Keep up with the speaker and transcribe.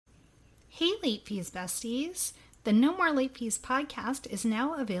Hey, Late Fees besties! The No More Late Fees podcast is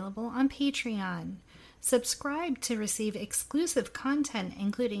now available on Patreon. Subscribe to receive exclusive content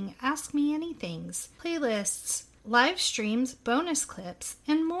including Ask Me Anythings, playlists, live streams, bonus clips,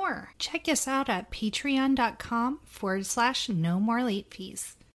 and more. Check us out at patreon.com/no more late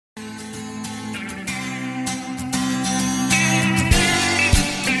fees.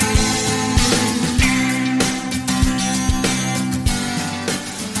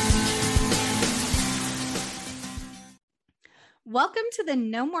 Welcome to the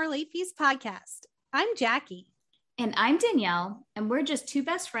No More Late Fees podcast. I'm Jackie. And I'm Danielle, and we're just two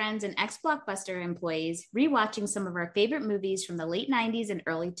best friends and ex-Blockbuster employees rewatching some of our favorite movies from the late 90s and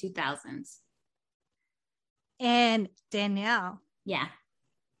early 2000s. And Danielle. Yeah.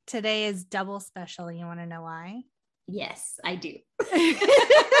 Today is double special. You want to know why? Yes, I do.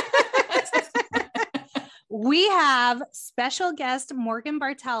 We have special guest Morgan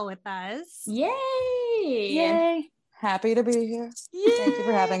Bartell with us. Yay! Yay! Happy to be here. Yay. Thank you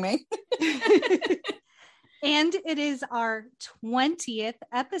for having me. And it is our 20th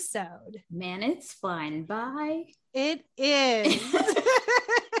episode. Man, it's flying by. It is.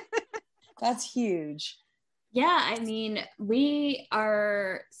 That's huge. Yeah, I mean, we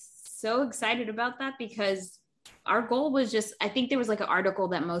are so excited about that because our goal was just, I think there was like an article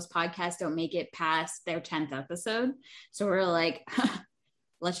that most podcasts don't make it past their 10th episode. So we're like,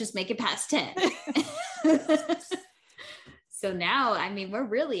 let's just make it past 10. So now, I mean, we're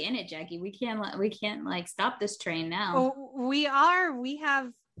really in it, Jackie. We can't like stop this train now. Oh, we are. We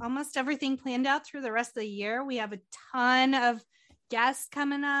have almost everything planned out through the rest of the year. We have a ton of guests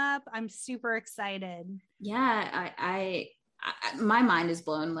coming up. I'm super excited. Yeah, I my mind is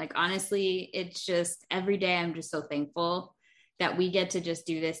blown. Like, honestly, it's just every day I'm just so thankful that we get to just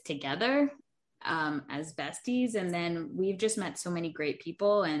do this together as besties. And then we've just met so many great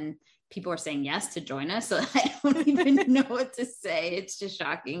people, and people are saying yes to join us. So I don't even know what to say. It's just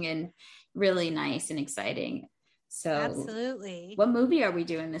shocking and really nice and exciting. So absolutely. What movie are we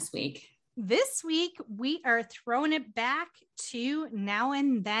doing this week? This week, we are throwing it back to Now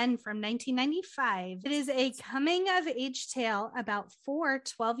and Then from 1995. It is a coming of age tale about four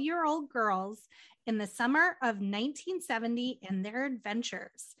 12-year-old girls in the summer of 1970 and their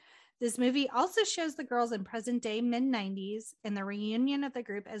adventures. This movie also shows the girls in present day mid-90s and the reunion of the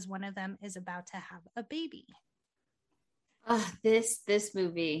group as one of them is about to have a baby. This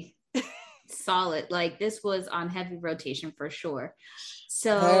movie, solid. Like, this was on heavy rotation for sure.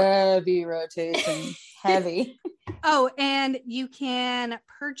 So heavy rotation, heavy. Oh, and you can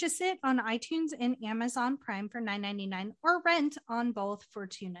purchase it on iTunes and Amazon Prime for $9.99 or rent on both for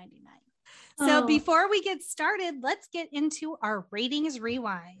 $2.99. So before we get started, let's get into our ratings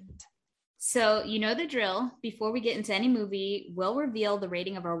rewind. So you know the drill. Before we get into any movie, we'll reveal the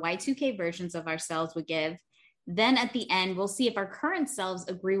rating of our Y2K versions of ourselves would give. Then at the end, we'll see if our current selves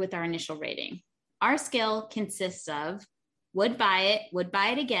agree with our initial rating. Our scale consists of would buy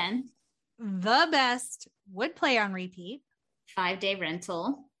it again, the best, would play on repeat, 5-day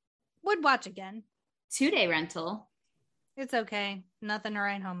rental, would watch again, 2-day rental, it's okay, nothing to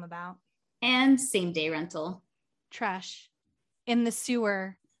write home about, and same-day rental. Trash in the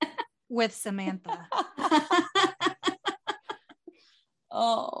sewer with Samantha.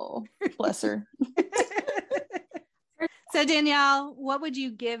 Oh, bless her. So Danielle, what would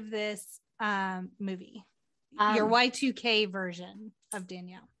you give this movie? Your Y2K version of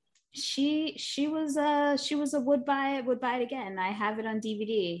Danielle. She was a would buy it again. I have it on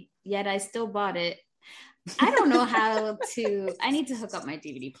DVD, yet I still bought it. I don't know how to, I need to hook up my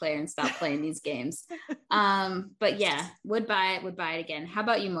DVD player and stop playing these games. But yeah, would buy it again. How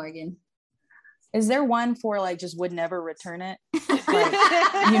about you, Morgan? Is there one for like just would never return it? Like,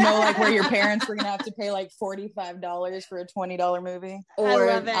 you know, like where your parents were gonna have to pay like $45 for a $20 movie, or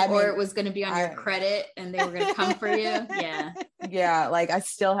it was gonna be on your credit and they were gonna come for you. Yeah. Like I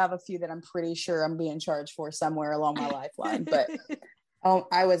still have a few that I'm pretty sure I'm being charged for somewhere along my lifeline. But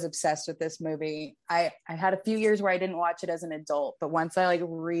I was obsessed with this movie. I had a few years where I didn't watch it as an adult, but once I like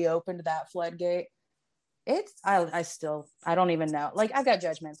reopened that floodgate, I don't even know. Like I've got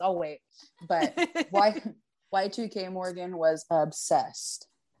judgments. I'll wait. But Y2K Morgan was obsessed.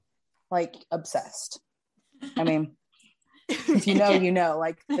 Like obsessed. I mean, if you know, you know,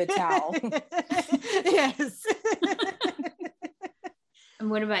 like the towel. Yes. And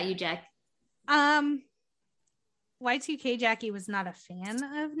what about you, Jack? Y2K Jackie was not a fan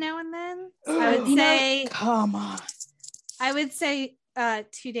of Now and Then. I would say, come on. I would say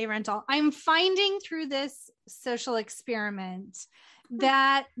 2-day rental. I'm finding through this social experiment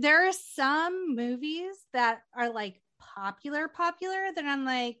that there are some movies that are like popular that I'm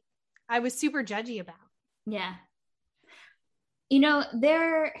like, I was super judgy about. Yeah. You know,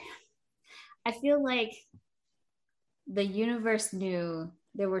 I feel like the universe knew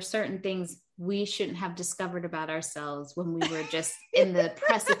there were certain things we shouldn't have discovered about ourselves when we were just in the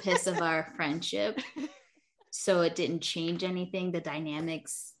precipice of our friendship. So it didn't change anything, the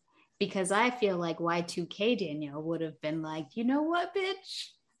dynamics, because I feel like Y2K Danielle would have been like, you know what, bitch?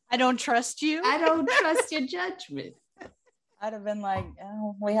 I don't trust you. I don't trust your judgment. I'd have been like,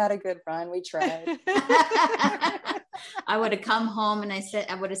 oh, we had a good run. We tried. I would have come home and I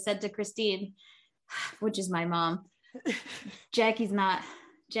would have said to Christine, which is my mom, she's not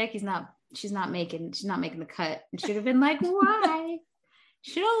making the cut. And she'd have been like, why?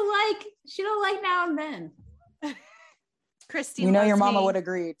 She don't like Now and Then. Christine, you know, your mama would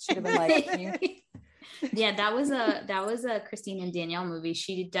agree. She'd have been like, yeah, that was a Christine and Danielle movie.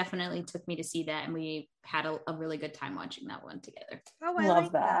 She definitely took me to see that, and we had a really good time watching that one together. Oh, I love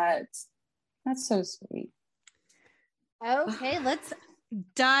like that. That's so sweet. Okay, let's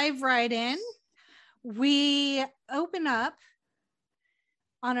dive right in. We open up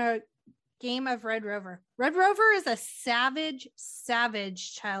on a game of Red Rover. Red Rover is a savage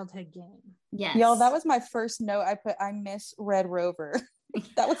childhood game. Yes. Y'all, that was my first note. I miss Red Rover.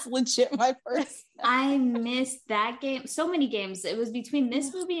 That was legit my first. I missed that game. So many games. It was between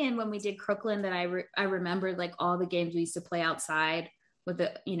this movie and when we did Crooklyn that I remembered like all the games we used to play outside with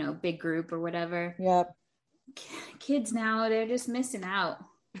a big group or whatever. Yep. Kids now, they're just missing out.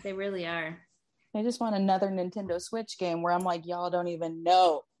 They really are. I just want another Nintendo Switch game where I'm like, y'all don't even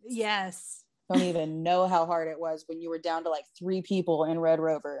know. Yes. Don't even know how hard it was when you were down to like 3 people in Red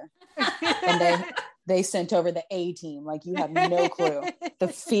Rover. And they sent over the A team. Like, you have no clue. The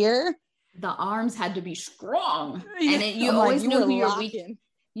fear. The arms had to be strong. Yeah. And you always knew who your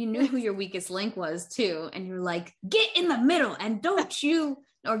you knew who your weakest link was too. And you're like, get in the middle and don't you,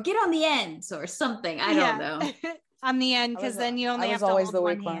 or get on the ends or something. I don't know. On the end, because then you only have to always hold the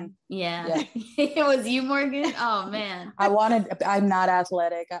one weak hand. one. Yeah. It was you, Morgan. Oh man. I'm not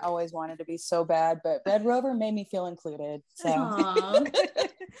athletic. I always wanted to be so bad, but Red Rover made me feel included. So I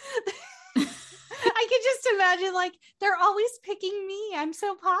could just imagine, like, they're always picking me. I'm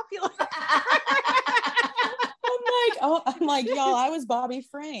so popular. I'm like, y'all, I was Bobby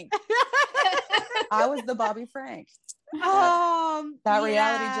Frank. I was the Bobby Frank. That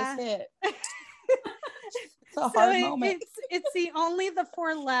reality just hit. It's a hard moment. It's the only the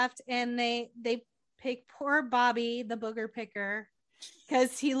 4 left, and they pick poor Bobby, the booger picker,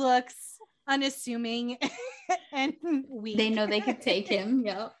 because he looks unassuming and weak. They know they could take him.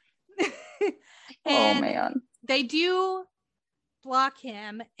 Yep. Oh man. They do block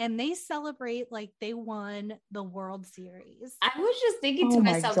him, and they celebrate like they won the World Series. I was just thinking to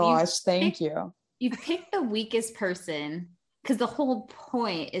myself, oh my gosh, thank you. You pick the weakest person because the whole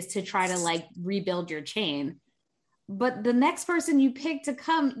point is to try to like rebuild your chain. But the next person you pick to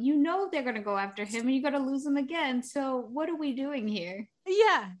come, you know they're going to go after him and you're going to lose him again. So what are we doing here?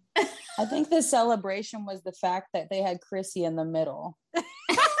 Yeah. I think the celebration was the fact that they had Chrissy in the middle.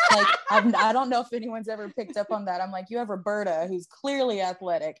 Like, I don't know if anyone's ever picked up on that. I'm like, you have Roberta, who's clearly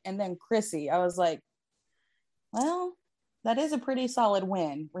athletic, and then Chrissy. I was like, well, that is a pretty solid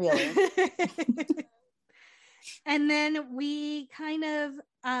win, really. And then we kind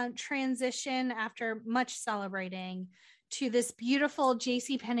of transition after much celebrating to this beautiful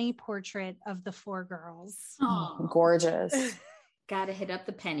JCPenney portrait of the 4 girls. Oh, gorgeous. Gotta hit up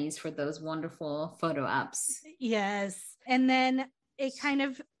the pennies for those wonderful photo ops. Yes. And then it kind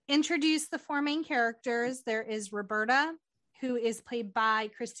of introduced the 4 main characters. There is Roberta, who is played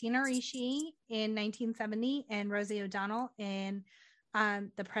by Christina Ricci in 1970 and Rosie O'Donnell in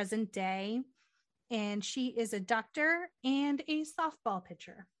the present day. And she is a doctor and a softball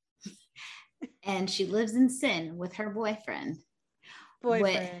pitcher. And she lives in sin with her boyfriend.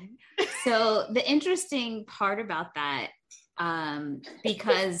 So the interesting part about that,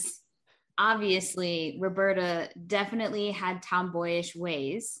 because obviously Roberta definitely had tomboyish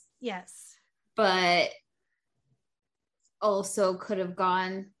ways. Yes. But also could have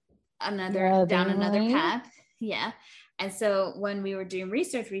gone down another path. Yeah. And so when we were doing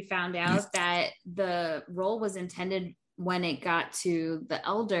research, we found out that the role was intended when it got to the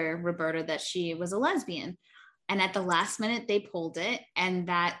elder Roberta that she was a lesbian. And at the last minute, they pulled it. And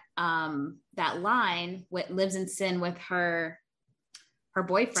that line, what lives in sin with her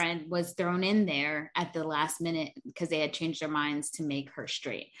boyfriend, was thrown in there at the last minute because they had changed their minds to make her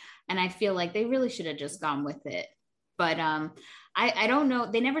straight. And I feel like they really should have just gone with it. But I don't know.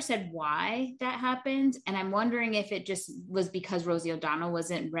 They never said why that happened. And I'm wondering if it just was because Rosie O'Donnell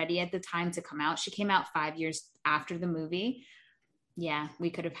wasn't ready at the time to come out. She came out 5 years after the movie. yeah, we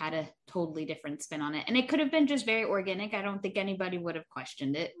could have had a totally different spin on it. And it could have been just very organic. I don't think anybody would have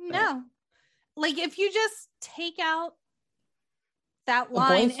questioned it. No. Like if you just take out that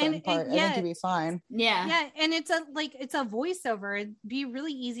line and part, I think you'd be fine. Yeah. And it's a voiceover. It'd be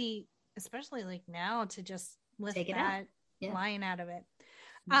really easy, especially like now, to just lift that line out of it.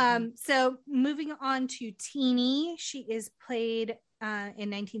 So moving on to Teeny, she is played in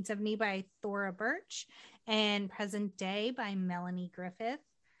 1970 by Thora Birch and present day by Melanie Griffith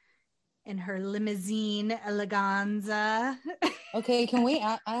in her limousine eleganza. Okay, can we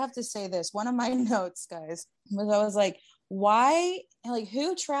I have to say this. One of my notes, guys, was I was like, why, like,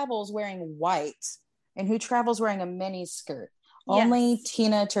 who travels wearing white and who travels wearing a mini skirt? Only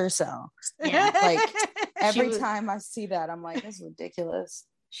Tina Tercel. Yeah. Like every time I see that, I'm like, that's ridiculous.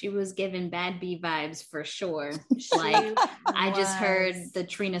 She was giving Bad Bee vibes for sure. Like I just heard the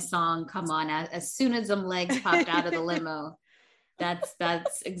Trina song come on as soon as them legs popped out of the limo. That's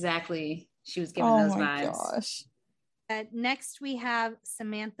exactly, she was giving those vibes. Gosh. Next we have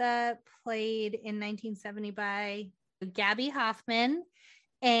Samantha, played in 1970 by Gabby Hoffman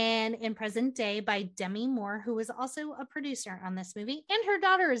and in present day by Demi Moore, who was also a producer on this movie, and her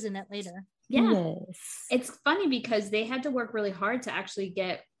daughter is in it later. Yeah. Yes. It's funny because they had to work really hard to actually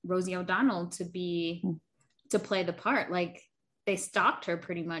get Rosie O'Donnell to play the part. Like they stalked her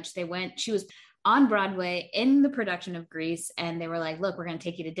pretty much. She was on Broadway in the production of Grease, and they were like, look, we're going to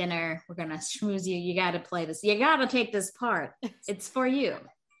take you to dinner. We're going to schmooze you. You got to play this. You got to take this part. It's for you.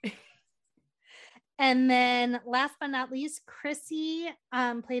 And then last but not least, Chrissy,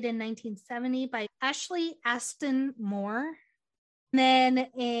 played in 1970 by Ashley Aston Moore. And then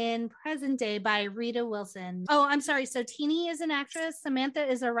in present day by Rita Wilson. Oh, I'm sorry. So Teeny is an actress, Samantha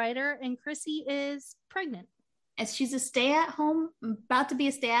is a writer, and Chrissy is pregnant. And she's about to be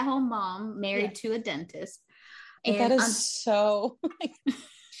a stay-at-home mom, married to a dentist. And that is so...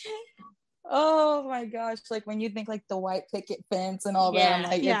 Oh my gosh. Like when you think like the white picket fence and all that, I'm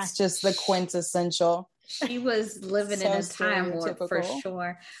like, it's just the quintessential. She was living in a time warp for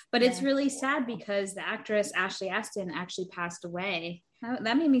sure. But it's really sad because the actress Ashley Aston actually passed away.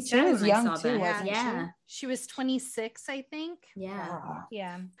 That made me sad. She was young I saw too, that. Yeah. She was 26, I think. Yeah.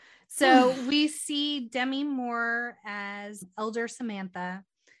 Yeah. So we see Demi Moore as elder Samantha,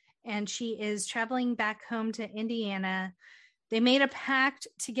 and she is traveling back home to Indiana. They made a pact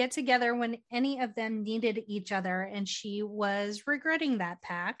to get together when any of them needed each other, and she was regretting that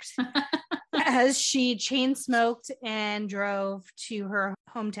pact as she chain smoked and drove to her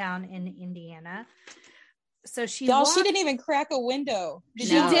hometown in Indiana. So she didn't even crack a window. She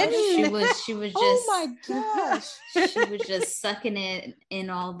didn't. She was just. Oh my gosh! She was just sucking it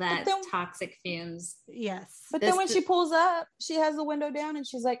in all that toxic fumes. Yes, but then when she pulls up, she has the window down, and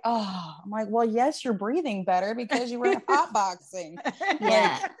she's like, "Oh," I'm like, "Well, yes, you're breathing better because you were hotboxing."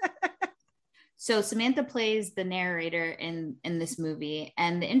 Yeah. So Samantha plays the narrator in this movie.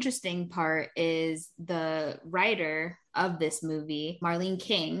 And the interesting part is the writer of this movie, Marlene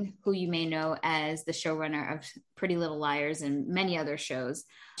King, who you may know as the showrunner of Pretty Little Liars and many other shows.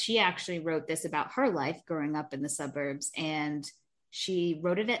 She actually wrote this about her life growing up in the suburbs, and she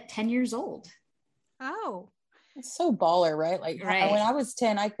wrote it at 10 years old. Oh. It's so baller, right? Like when I was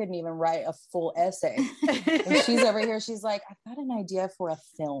 10, I couldn't even write a full essay. And she's over here, she's like, I've got an idea for a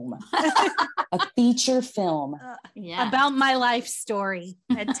film. A feature film about my life story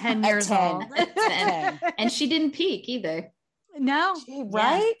at 10 years old. And she didn't peak either. No.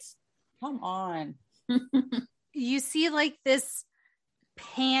 Right? Come on. You see like this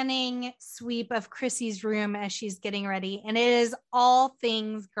panning sweep of Chrissy's room as she's getting ready, and it is all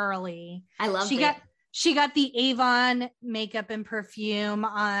things girly. I love it. She got the Avon makeup and perfume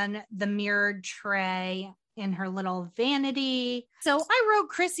on the mirrored tray in her little vanity. So I wrote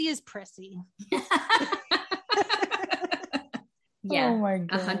Chrissy as Prissy. Yeah, oh my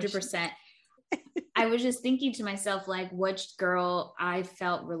gosh. 100%. I was just thinking to myself, like, which girl I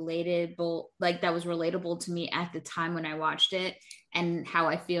felt relatable, like that was relatable to me at the time when I watched it, and how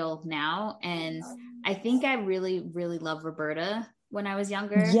I feel now. And I think I really, really love Roberta when I was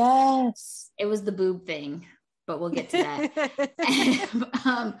younger. Yes. It was the boob thing, but we'll get to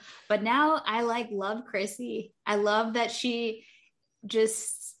that. But now I love Chrissy. I love that she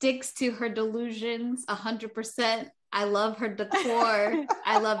just sticks to her delusions 100%. I love her decor.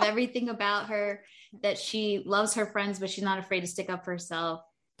 I love everything about her, that she loves her friends, but she's not afraid to stick up for herself.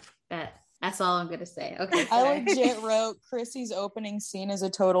 That's all I'm going to say. Okay. I legit wrote Chrissy's opening scene is a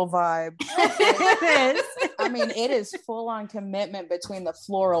total vibe. It is. I mean, it is full on commitment between the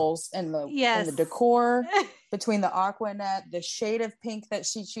florals and the decor, between the Aquanet, the shade of pink that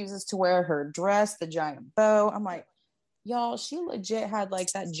she chooses to wear, her dress, the giant bow. I'm like, Y'all, she legit had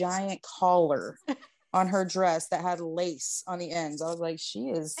like that giant collar on her dress that had lace on the ends. I was like, she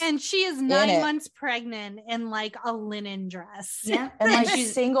is 9 months pregnant in like a linen dress. Yeah. And like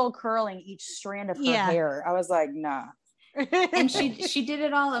she's single curling each strand of her hair. I was like, nah. And she did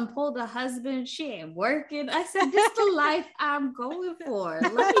it all and pulled a husband. She ain't working. I said, this is the life I'm going for.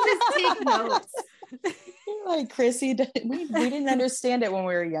 Let me just take notes. Like Chrissy, we didn't understand it when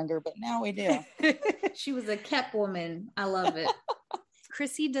we were younger, but now we do. She was a kept woman. I love it.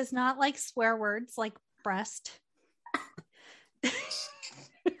 Chrissy does not like swear words like breast.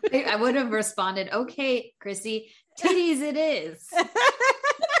 I would have responded, okay, Chrissy, titties it is.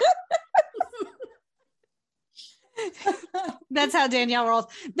 That's how Danielle rolls.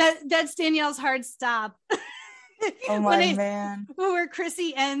 That's Danielle's hard stop. Oh my man. Where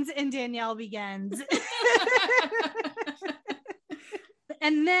Chrissy ends and Danielle begins.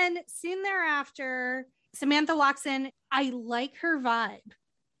 And then soon thereafter, Samantha walks in. I like her vibe.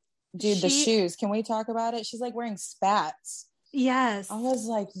 Dude, the shoes. Can we talk about it? She's like wearing spats. Yes. I was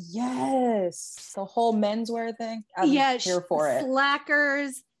like, yes. The whole menswear thing. I'm here for it.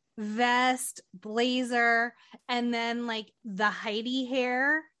 Slackers, vest, blazer, and then like the Heidi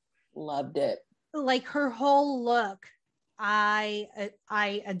hair. Loved it. Like her whole look. I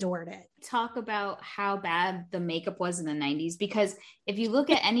adored it. Talk about how bad the makeup was in the 90s, because if you look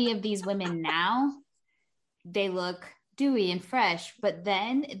at any of these women now, they look dewy and fresh, but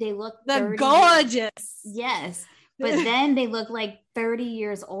then they look gorgeous. Yes. But then they look like 30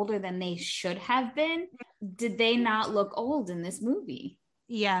 years older than they should have been. Did they not look old in this movie?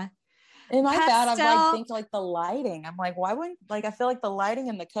 Yeah. Am I bad? I'm like, think like the lighting. I'm like, why wouldn't, like, I feel like the lighting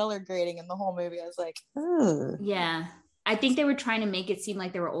and the color grading in the whole movie, I was like, ugh. Yeah. I think they were trying to make it seem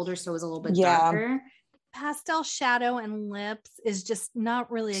like they were older, so it was a little bit darker. Pastel shadow and lips is just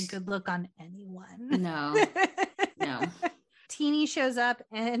not really a good look on anyone. No. Teeny shows up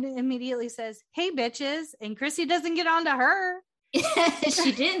and immediately says, hey, bitches. And Chrissy doesn't get on to her.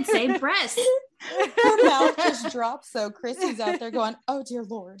 She didn't say breast. Her mouth just dropped. So Chrissy's out there going, oh, dear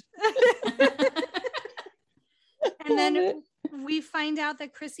Lord. And then we find out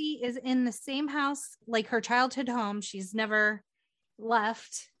that Chrissy is in the same house, like her childhood home. She's never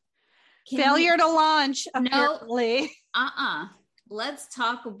left. Failure to launch, apparently. No. Let's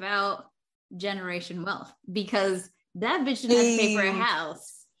talk about generation wealth, because that bitch didn't have to pay for a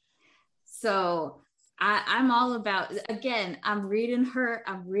house. So I'm all about, again, I'm reading her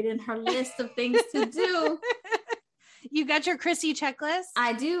list of things to do. You got your Chrissy checklist?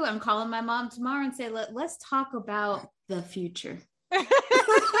 I do. I'm calling my mom tomorrow and say, let's talk about the future.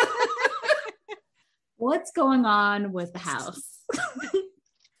 What's going on with the house?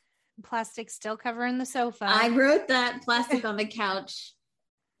 Plastic still covering the sofa. I wrote that. Plastic on the couch.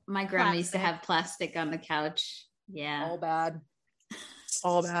 My grandma used to have plastic on the couch. Yeah.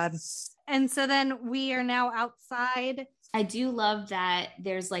 All bad. And so then we are now outside. I do love that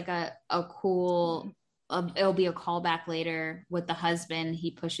there's like a cool, it'll be a callback later with the husband.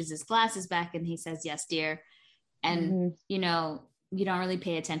 He pushes his glasses back and he says, yes, dear. And, you know, you don't really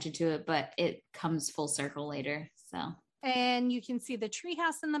pay attention to it, but it comes full circle later. So. And you can see the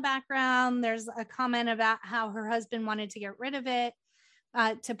treehouse in the background. There's a comment about how her husband wanted to get rid of it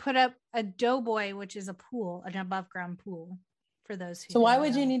to put up a doughboy, which is a pool, an above ground pool for those who. So why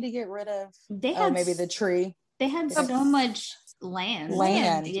would you need to get rid of? Maybe the tree. They had so much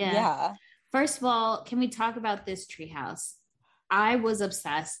land. Yeah. First of all, can we talk about this treehouse? I was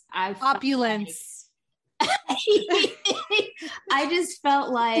obsessed. Opulence. I just felt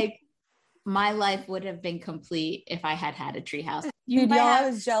like my life would have been complete if I had a treehouse. I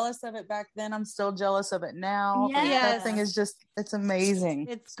was jealous of it back then. I'm still jealous of it now. Yes. That thing is just, it's amazing.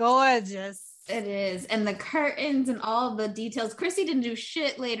 It's gorgeous. It is. And the curtains and all the details. Chrissy didn't do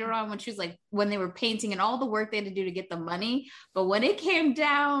shit later on when they were painting and all the work they had to do to get the money. But when it came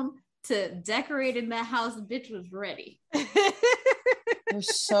down to decorating that house, the bitch was ready.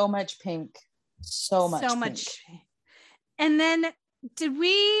 There's so much pink. So much. And then did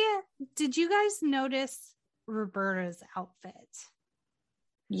you guys notice Roberta's outfit?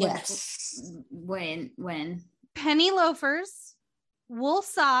 Yes. When? Penny loafers, wool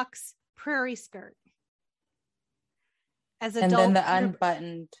socks, prairie skirt. And then the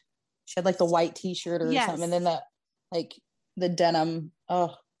unbuttoned, she had like the white t-shirt or something. And then the denim.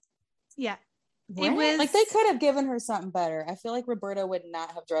 Oh. Yeah. What? It was like they could have given her something better. I feel like Roberta would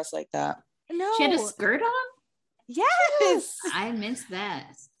not have dressed like that. No. She had a skirt on? Yes. I missed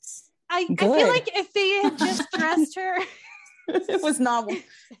that. I feel like if they had just dressed her It was not.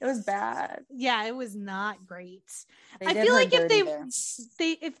 It was bad. Yeah, it was not great. They I did feel her like dirty there.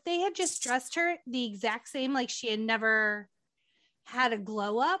 if they had just dressed her the exact same, like she had never had a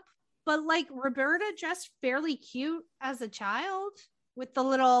glow up, but like Roberta dressed fairly cute as a child with the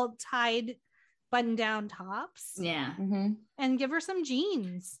little tied button down tops. Yeah. Mm-hmm. And give her some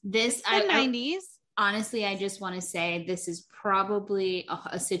jeans. This It's the 90s. Honestly, I just want to say this is probably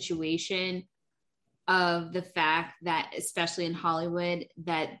a situation of the fact that, especially in Hollywood,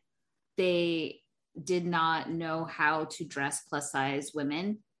 that they did not know how to dress plus size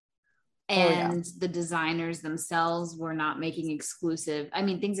women. And the designers themselves were not making exclusive. I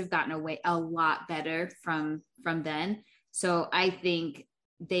mean, things have gotten away a lot better from then. So I think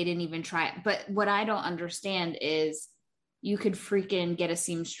they didn't even try it. But what I don't understand is you could freaking get a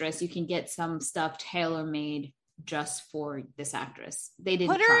seamstress. You can get some stuff tailor-made just for this actress. They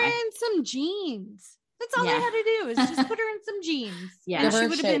didn't put her try. in some jeans. That's all Yeah. they had to do is just put her in some jeans. Yeah. And Give she her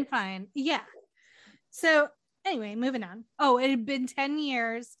would have shape. been fine. Yeah. So anyway, moving on. Oh, it had been 10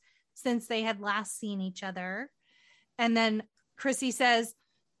 years since they had last seen each other. And then Chrissy says,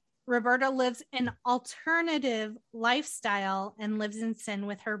 Roberta lives an alternative lifestyle and lives in sin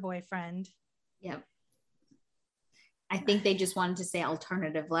with her boyfriend. Yep. I think they just wanted to say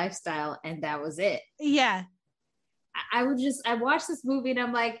alternative lifestyle, and that was it. Yeah. I watched this movie and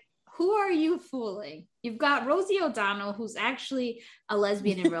I'm like, who are you fooling? You've got Rosie O'Donnell, who's actually a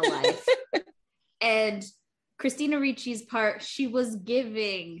lesbian in real life. And Christina Ricci's part, she was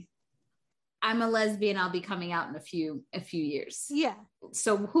giving, I'm a lesbian, I'll be coming out in a few years. Yeah.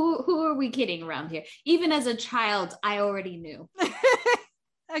 So who are we kidding around here? Even as a child, I already knew.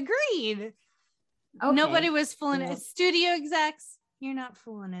 Agreed. Okay. Nobody was fooling Yeah. it. Studio execs, you're not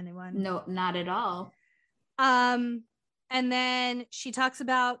fooling anyone. No, not at all. And then she talks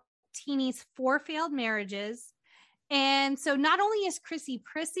about Teeny's 4 failed marriages. And so not only is Chrissy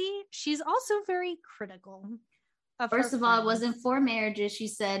prissy, she's also very critical of First her of all, it friends. wasn't 4 marriages. She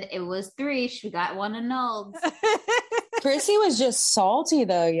said it was 3. She got one annulled. Chrissy was just salty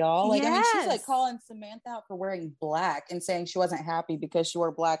though, y'all. Like, I mean, she's Yes. like calling Samantha out for wearing black and saying she wasn't happy because she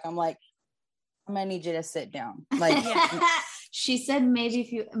wore black. I'm like, I'm gonna need you to sit down. Like, She said maybe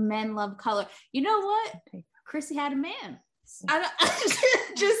if you men love color. You know what? Chrissy had a man.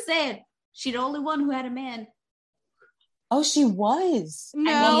 Just saying. She's the only one who had a man. oh, she was.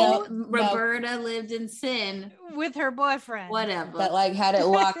 No, I mean, Roberta lived in sin. with her boyfriend. Whatever. That like had it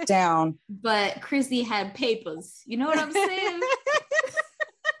locked down. But Chrissy had papers. You know what I'm saying?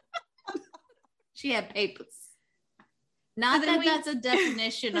 She had papers. Not So then that that's a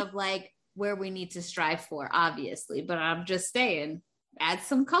definition of like where we need to strive for, obviously, but I'm just saying, add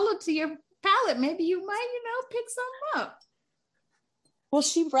some color to your palette. Maybe you might, pick some up. Well,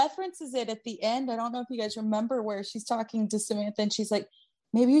 she references it at the end. I don't know if you guys remember where she's talking to Samantha and she's like,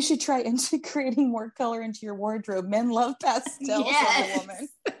 maybe you should try integrating more color into your wardrobe. Men love pastels, Yes. woman.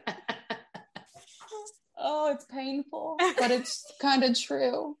 Oh, it's painful, but it's kind of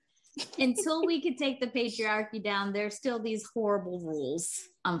true. Until we could take the patriarchy down, there's still these horrible rules,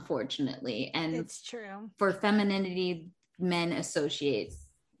 unfortunately. And It's true. for femininity, men associate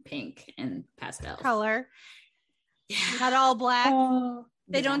pink and pastel. Color. Not all black. Oh,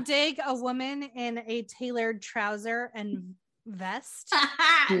 They Yeah. don't dig a woman in a tailored trouser and vest.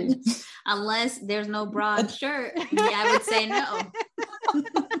 Unless there's no bra and shirt, I would say no.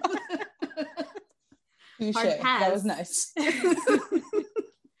 touche. Hard pass. That was nice.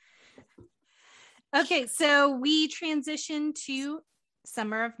 Okay, so we transition to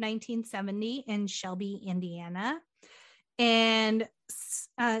summer of 1970 in Shelby, Indiana. And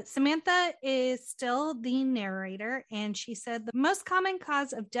Samantha is still the narrator. And she said the most common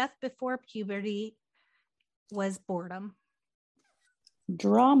cause of death before puberty was boredom.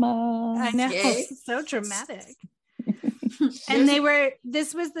 Drama. I know. Okay. So dramatic. And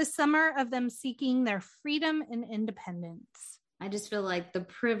this was the summer of them seeking their freedom and independence. I just feel like the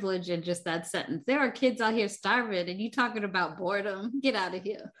privilege in just that sentence. There are kids out here starving and you talking about boredom. Get out of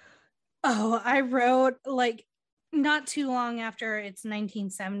here. Oh, I wrote like not too long after it's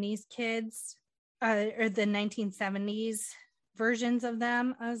 1970s kids or the 1970s versions of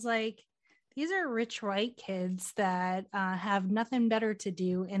them. I was like, these are rich white kids that have nothing better to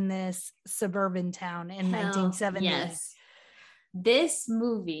do in this suburban town in 1970. Yes. This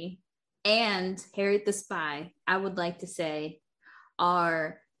movie and Harriet the Spy, I would like to say,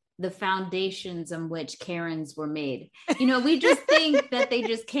 are the foundations on which Karens were made. We just think that they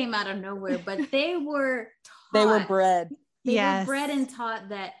just came out of nowhere, but they were taught. They were bred. They Yes. were bred and taught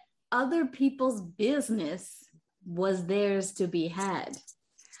that other people's business was theirs to be had.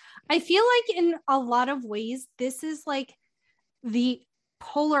 I feel like in a lot of ways, this is like the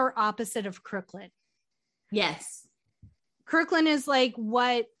polar opposite of Crooklyn. Yes. Crooklyn is like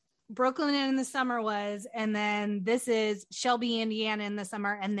what Brooklyn in the summer was, and then this is Shelby, Indiana in the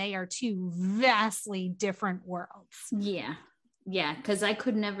summer, and they are two vastly different worlds. Yeah. Yeah. Because I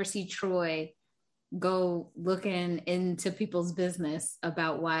could never see Troy go looking into people's business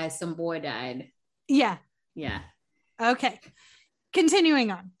about why some boy died. Yeah. Yeah. Okay. Continuing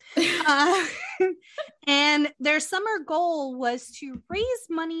on. And their summer goal was to raise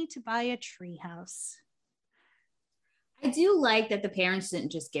money to buy a treehouse. I do like that the parents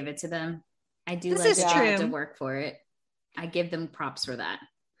didn't just give it to them. I do This like is that they had true. to work for it. I give them props for that.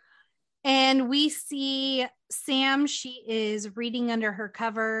 And we see Sam, she is reading under her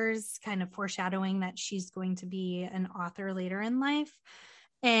covers, kind of foreshadowing that she's going to be an author later in life.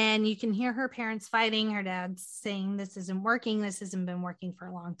 And you can hear her parents fighting. Her dad's saying, this isn't working. This hasn't been working for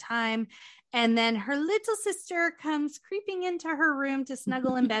a long time. And then her little sister comes creeping into her room to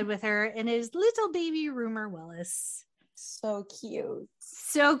snuggle in bed with her. And it is little baby Rumor Willis. So cute.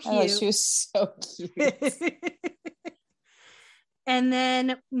 So cute. Oh, she was so cute. And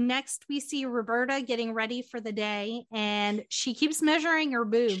then next we see Roberta getting ready for the day, and she keeps measuring her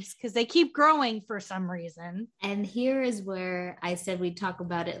boobs because they keep growing for some reason. And here is where I said we'd talk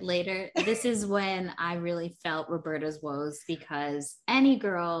about it later. This is when I really felt Roberta's woes, because any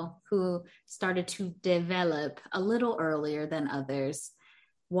girl who started to develop a little earlier than others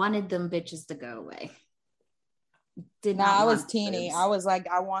wanted them bitches to go away. I was teeny. I was like,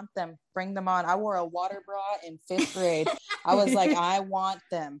 I want them. Bring them on. I wore a water bra in 5th grade. I was like, I want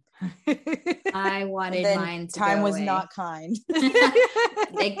them. I wanted mine to time go was away. not kind.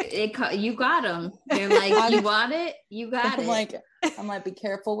 You got them. They're like, you want it? You got it. I'm like, be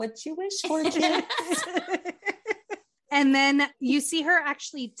careful what you wish for, kids. And then you see her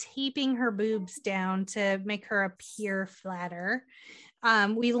actually taping her boobs down to make her appear flatter.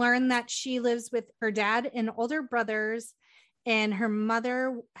 We learn that she lives with her dad and older brothers, and her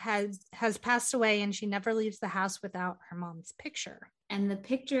mother has passed away, and she never leaves the house without her mom's picture. And the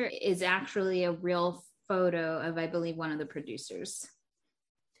picture is actually a real photo of, I believe, one of the producers.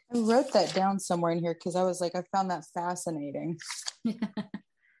 I wrote that down somewhere in here because I was like, I found that fascinating.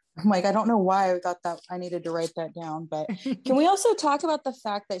 I'm like, I don't know why I thought that I needed to write that down, but can we also talk about the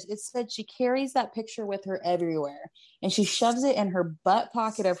fact that it said she carries that picture with her everywhere and she shoves it in her butt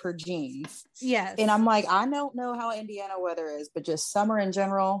pocket of her jeans? Yes. And I'm like, I don't know how Indiana weather is, but just summer in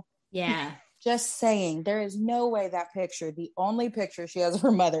general. Yeah. Just saying, there is no way that picture, the only picture she has of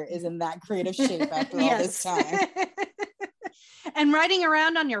her mother, is in that creative shape after all this time. And riding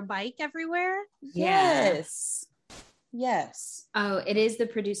around on your bike everywhere. Yes. Yes. Oh, it is the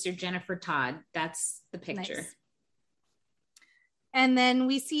producer, Jennifer Todd. That's the picture. Nice. And then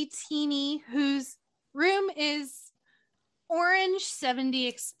we see Teeny, whose room is orange 70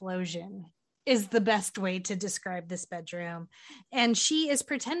 explosion is the best way to describe this bedroom. And she is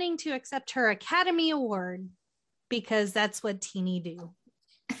pretending to accept her Academy Award because that's what Teeny do.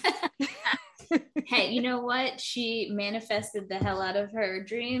 Hey, you know what? She manifested the hell out of her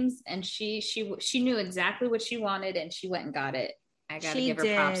dreams, and she knew exactly what she wanted, and she went and got it. I gotta give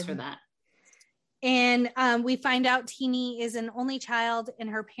her props for that. And we find out Teeny is an only child, and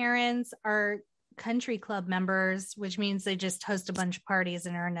her parents are country club members, which means they just host a bunch of parties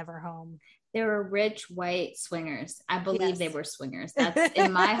and are never home. They were rich white swingers. I believe they were swingers. That's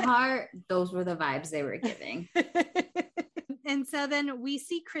in my heart. Those were the vibes they were giving. And so then we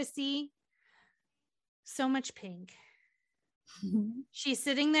see Chrissy. So much pink. She's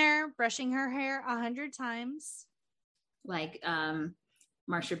sitting there brushing her hair 100 times. Like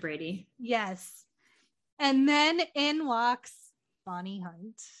Marsha Brady. Yes. And then in walks Bonnie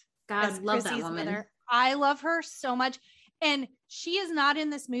Hunt. God, love that woman. Mother. I love her so much. And she is not in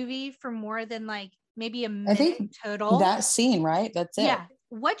this movie for more than like maybe a minute, I think, total. That scene, right? That's it. Yeah.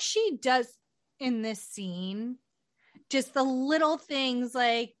 What she does in this scene, just the little things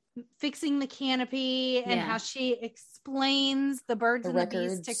like fixing the canopy and how she explains the birds and the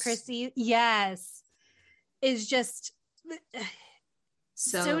bees to Chrissy. Yes. Is just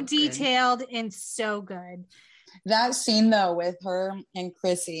so detailed and so good. That scene though with her and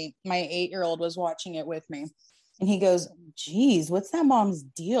Chrissy, my 8-year-old was watching it with me and he goes, geez, what's that mom's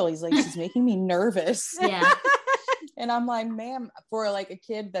deal? He's like, she's making me nervous. Yeah. And I'm like, ma'am, for like a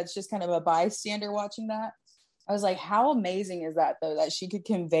kid that's just kind of a bystander watching that, I was like, how amazing is that though, that she could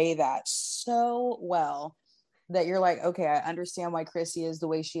convey that so well that you're like, okay, I understand why Chrissy is the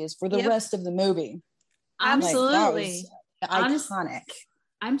way she is for the rest of the movie. Absolutely. Like, iconic.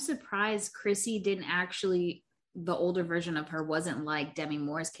 I'm surprised Chrissy didn't actually, the older version of her wasn't like Demi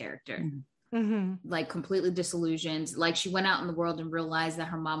Moore's character. like completely disillusioned. Like she went out in the world and realized that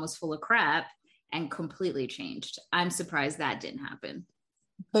her mom was full of crap and completely changed. I'm surprised that didn't happen.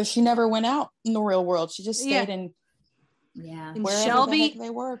 But she never went out in the real world. She just stayed in wherever Shelby, the heck they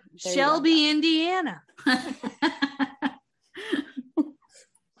were. Shelby, Indiana.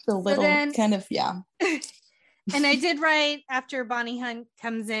 The little kind of, And I did write, after Bonnie Hunt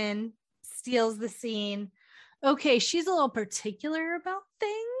comes in, steals the scene. Okay, she's a little particular about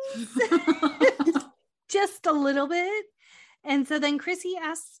things. Just a little bit. And so then Chrissy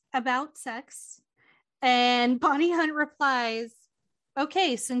asks about sex. And Bonnie Hunt replies,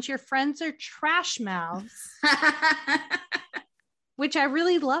 okay, since your friends are trash mouths. Which I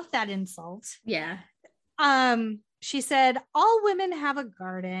really love that insult. Yeah. She said, all women have a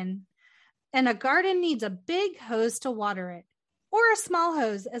garden, and a garden needs a big hose to water it, or a small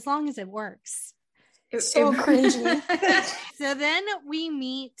hose, as long as it works. It's so cringy. So then we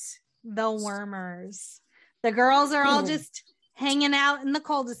meet the Wormers. The girls are all just hanging out in the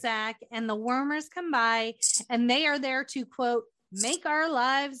cul-de-sac, and the Wormers come by, and they are there to, quote, make our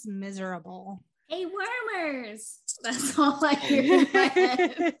lives miserable. Hey, Wormers. That's all I hear in my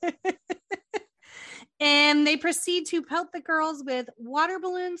head. And they proceed to pelt the girls with water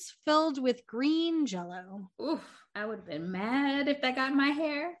balloons filled with green Jell-O. Oof, I would have been mad if that got in my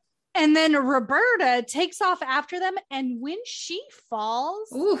hair. And then Roberta takes off after them, and when she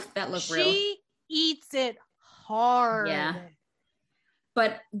falls, oof, that looked real. She eats it hard. Yeah.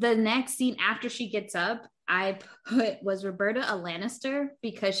 But the next scene after she gets up, I put, was Roberta a Lannister?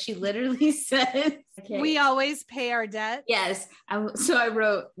 Because she literally says, okay. We always pay our debt. Yes. So I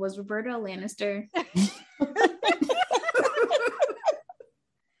wrote, was Roberta a Lannister?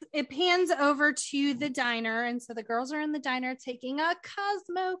 It pans over to the diner. And so the girls are in the diner taking a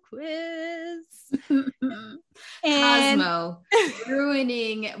Cosmo quiz. Cosmo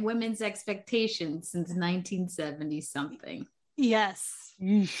ruining women's expectations since 1970 something. Yes.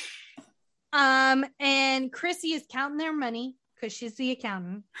 And Chrissy is counting their money because she's the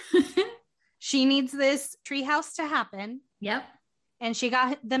accountant. She needs this treehouse to happen. Yep. And she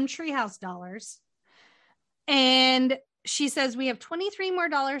got them treehouse dollars. And she says, we have $23 more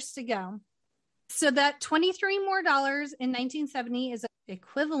to go. So that $23 more in 1970 is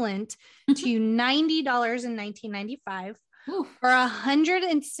equivalent to $90 in 1995 or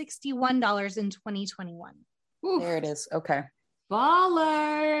 $161 in 2021. There it is. Okay.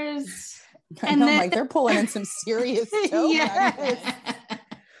 Ballers. And then, like, they're pulling in some serious dough. Yes.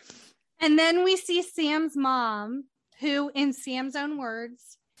 And then we see Sam's mom, who, in Sam's own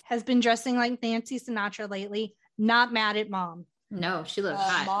words, has been dressing like Nancy Sinatra lately. Not mad at mom. No, she looked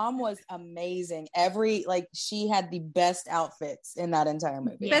hot. Mom was amazing. She had the best outfits in that entire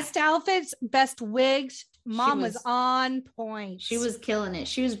movie. Yeah. Best outfits, best wigs. Mom was on point. She was killing it.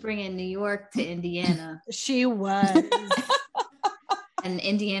 She was bringing New York to Indiana. She was. And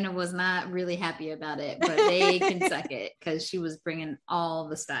Indiana was not really happy about it, but they can suck it because she was bringing all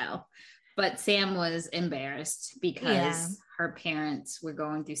the style. But Sam was embarrassed because her parents were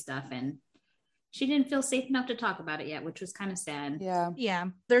going through stuff and she didn't feel safe enough to talk about it yet, which was kind of sad. Yeah. Yeah.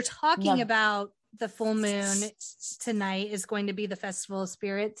 They're talking about the full moon tonight is going to be the Festival of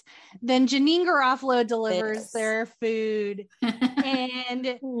Spirits. Then Janine Garofalo delivers their food.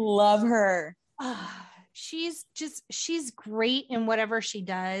 And love her. She's great in whatever she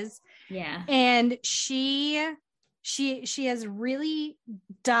does. Yeah. And she has really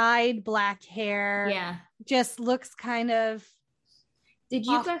dyed black hair. Yeah. Just looks kind of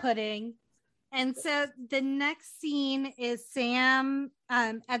off-putting. And so the next scene is Sam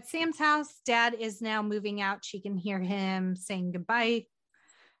at Sam's house. Dad is now moving out. She can hear him saying goodbye,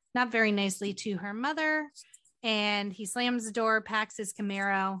 not very nicely, to her mother. And he slams the door, packs his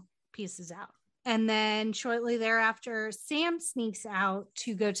Camaro, pieces out. And then shortly thereafter, Sam sneaks out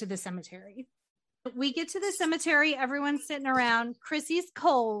to go to the cemetery. We get to the cemetery. Everyone's sitting around. Chrissy's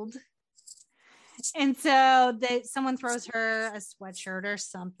cold. And so someone throws her a sweatshirt or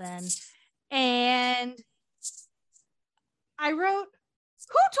something. And I wrote,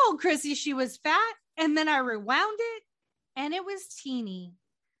 who told Chrissy she was fat? And then I rewound it, and it was Teeny.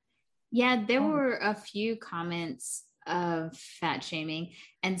 Yeah, there were a few comments of fat shaming.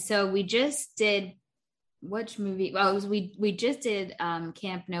 And so we just did, which movie? Well, we just did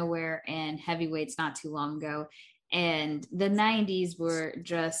Camp Nowhere and Heavyweights not too long ago. And the 90s were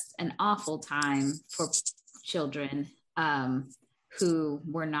just an awful time for children who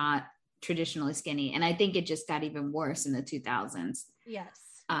were not traditionally skinny, and I think it just got even worse in the 2000s. Yes.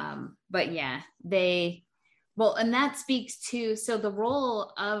 But yeah, and that speaks to, so the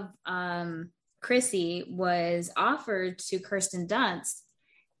role of Chrissy was offered to Kirsten Dunst,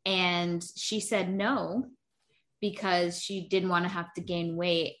 And she said no, because she didn't want to have to gain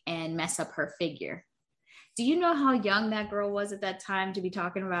weight and mess up her figure. Do you know how young that girl was at that time to be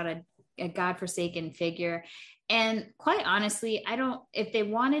talking about a godforsaken figure? And quite honestly, if they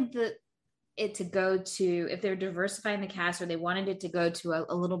wanted if they're diversifying the cast, or they wanted it to go to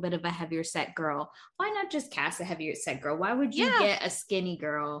a little bit of a heavier set girl, why not just cast a heavier set girl? Why would you get a skinny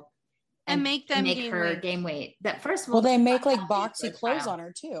girl and make her gain weight? That first of all, well, they make like boxy clothes on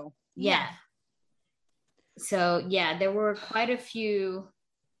her too. Yeah. So yeah, there were quite a few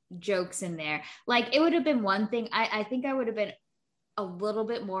jokes in there. Like, it would have been one thing. I think I would have been a little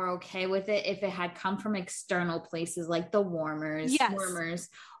bit more okay with it if it had come from external places like the Warmers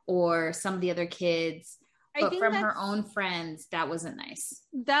or some of the other kids. But from her own friends, that wasn't nice.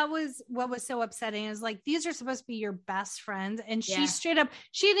 That was what was so upsetting, is like, these are supposed to be your best friends. And she straight up,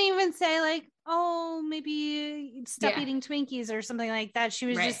 she didn't even say like, oh, maybe stop eating Twinkies or something like that. She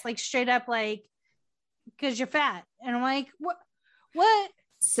was just like straight up like, because you're fat. And I'm like, what?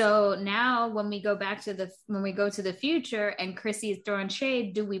 So now when we go to the future and Chrissy is throwing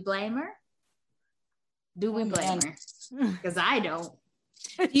shade, do we blame her? Do we blame her? Because I don't.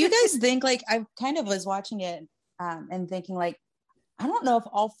 Do you guys think, like, I kind of was watching it and thinking, like, I don't know if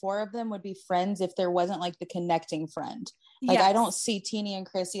all four of them would be friends if there wasn't like the connecting friend. Like, I don't see Teenie and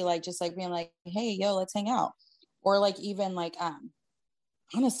Chrissy like just like being like, hey, yo, let's hang out. Or like even like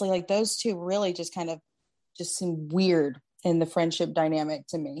honestly, like those two really just kind of just seem weird in the friendship dynamic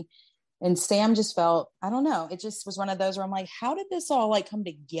to me. And Sam just felt, I don't know, it just was one of those where I'm like, how did this all like come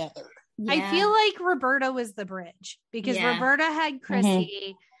together? Yeah. I feel like Roberta was the bridge, because Roberta had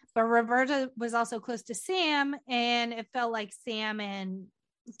Chrissy, but Roberta was also close to Sam, and it felt like Sam and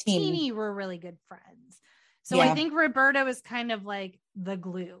Teenie were really good friends. So I think Roberta was kind of like the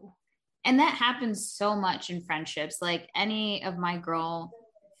glue. And that happens so much in friendships. Like any of my girl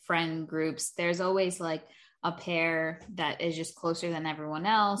friend groups, there's always like a pair that is just closer than everyone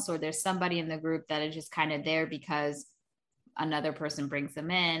else, or there's somebody in the group that is just kind of there because another person brings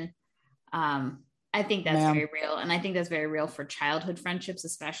them in. I think that's very real. And I think that's very real for childhood friendships,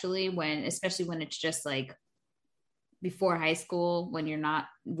 especially when it's just like before high school, when you're not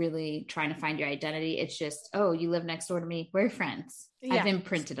really trying to find your identity. It's just, oh, you live next door to me, we're friends. I've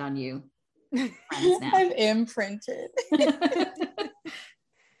imprinted on you. Friends now. I've imprinted.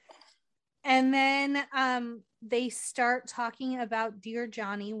 And then they start talking about Dear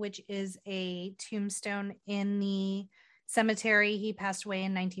Johnny, which is a tombstone in the cemetery. He passed away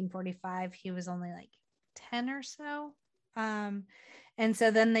in 1945. He was only like 10 or so. And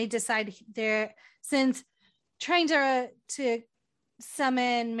so then they decide since trying to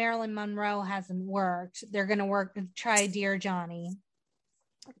summon Marilyn Monroe hasn't worked, they're going to try Dear Johnny.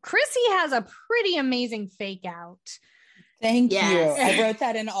 Chrissy has a pretty amazing fake out. Thank you. I wrote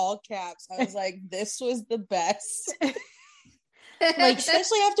that in all caps. I was like, this was the best. Like,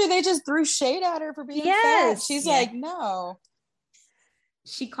 especially after they just threw shade at her for being fat. She's like, no.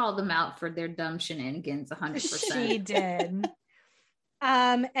 She called them out for their dumb shenanigans 100%. She did.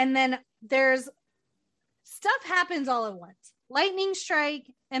 And then there's stuff happens all at once. Lightning strike,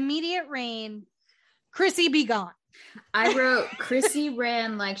 immediate rain, Chrissy be gone. I wrote, Chrissy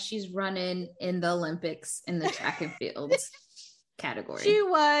ran like she's running in the Olympics in the track and fields category. She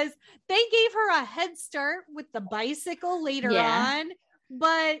was. They gave her a head start with the bicycle later on,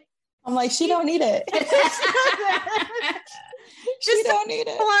 but I'm like, she don't need it. She don't need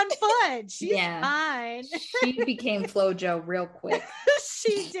it. On foot. She's fine. She became FloJo real quick.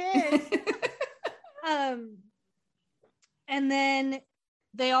 She did. And then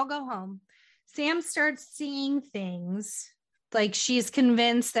they all go home. Sam starts seeing things, like she's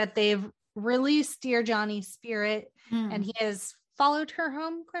convinced that they've released Dear Johnny's spirit and he has followed her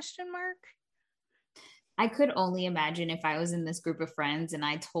home, ? I could only imagine if I was in this group of friends and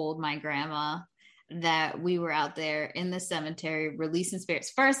I told my grandma that we were out there in the cemetery releasing spirits.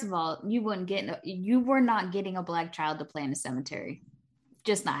 First of all, you were not getting a Black child to play in a cemetery.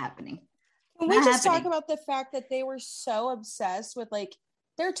 Just not happening. Can we just talk about the fact that they were so obsessed with, like,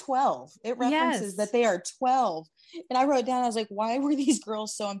 they're 12. It references that they are 12. And I wrote down, I was like, why were these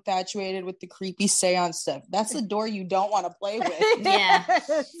girls so infatuated with the creepy seance stuff? That's the door you don't want to play with. Yeah.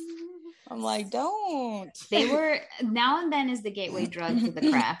 I'm like, don't. They were, now and then is the gateway drug to the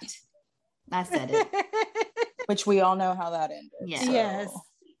craft. I said it. Which we all know how that ended. Yeah. So. Yes.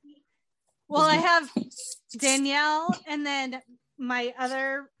 Well, I have Danielle, and then my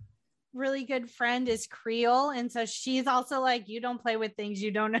other really good friend is Creole, and so she's also like, you don't play with things you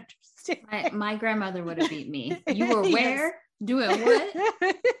don't understand. My grandmother would have beat me. You were where? Doing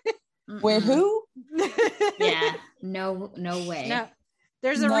what? With who? Yeah, no way.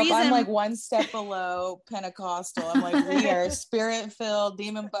 There's a reason. I'm like one step below Pentecostal. I'm like, we are spirit-filled,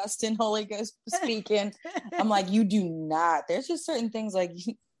 demon busting, Holy Ghost speaking. I'm like, you do not. There's just certain things like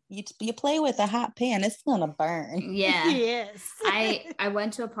you play with a hot pan, it's gonna burn. Yeah. Yes. I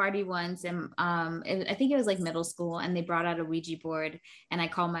went to a party once, and I think it was like middle school, and they brought out a Ouija board, and I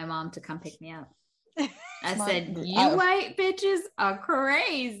called my mom to come pick me up. I said, you white bitches are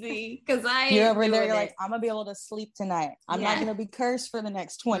crazy, because you're over there, you're like, I'm gonna be able to sleep tonight. I'm not gonna be cursed for the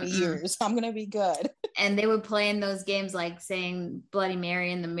next 20 years. I'm gonna be good. And they would play in those games like saying Bloody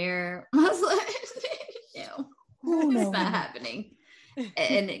Mary in the mirror. I was like, no, it's not happening.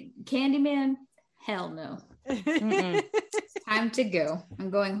 And Candyman, hell no. Time to go. I'm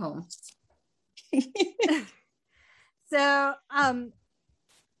going home. So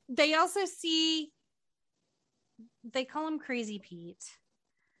they also see, they call him Crazy Pete.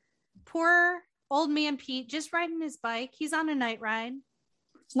 Poor old man Pete, just riding his bike. He's on a night ride.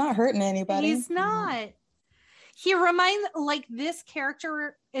 It's not hurting anybody. He's not. He reminds, like, this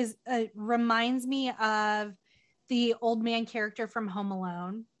character is reminds me of the old man character from Home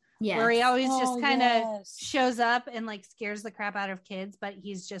Alone. Yeah, where he always just kind of shows up and like scares the crap out of kids, but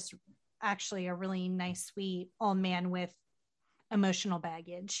he's just actually a really nice, sweet old man with emotional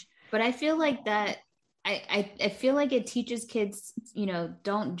baggage. But I feel like that I feel like it teaches kids,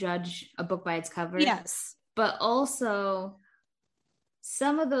 don't judge a book by its cover. Yes. But also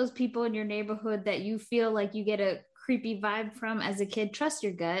some of those people in your neighborhood that you feel like you get a creepy vibe from as a kid, trust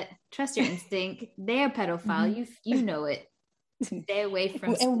your gut, trust your instinct. They're a pedophile. You know it. Stay away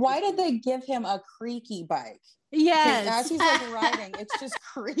from. And why did they give him a creaky bike? Yes. As he's like riding, it's just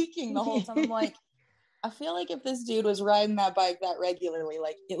creaking the whole time. I'm like, I feel like if this dude was riding that bike that regularly,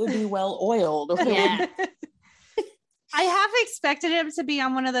 like it would be well oiled. Yeah. I have expected him to be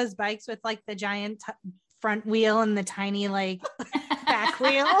on one of those bikes with like the giant front wheel and the tiny like back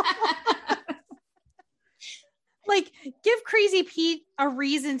wheel. Like, give Crazy Pete a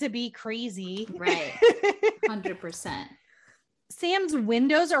reason to be crazy. Right. 100%. Sam's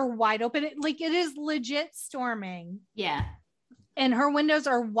windows are wide open. Like, it is legit storming. Yeah. And her windows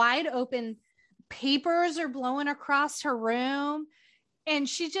are wide open. Papers are blowing across her room. And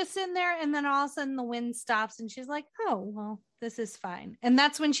she's just in there. And then all of a sudden the wind stops. And she's like, oh, well, this is fine. And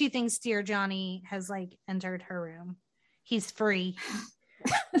that's when she thinks Dear Johnny has like entered her room. He's free.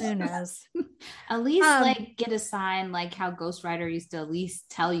 Who knows? At least like get a sign, like how Ghost Rider used to at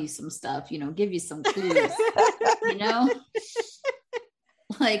least tell you some stuff, give you some clues,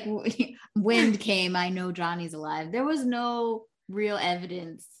 like wind came, I know Johnny's alive. There was no real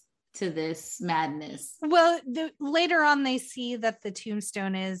evidence to this madness. Well, later on they see that the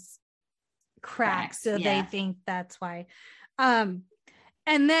tombstone is cracked, so they think that's why. And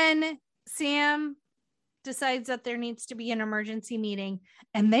then Sam decides that there needs to be an emergency meeting,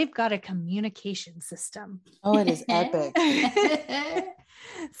 and they've got a communication system. Oh, it is epic.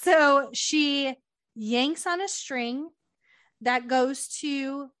 So she yanks on a string that goes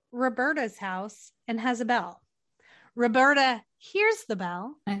to Roberta's house and has a bell. Roberta hears the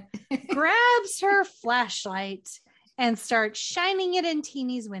bell, grabs her flashlight, and starts shining it in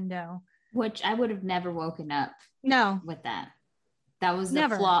Teeny's window. Which I would have never woken up with that. That was the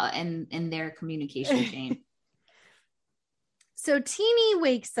flaw in their communication chain. So Teeny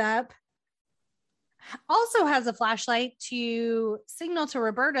wakes up, also has a flashlight to signal to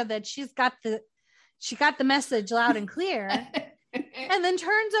Roberta that she got the message loud and clear, and then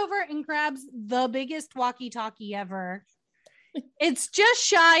turns over and grabs the biggest walkie-talkie ever. It's just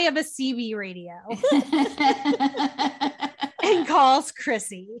shy of a CB radio. And calls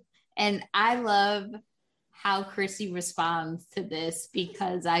Chrissy. And I love how Chrissy responds to this,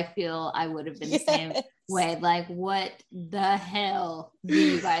 because I feel I would have been the same way. Like, what the hell do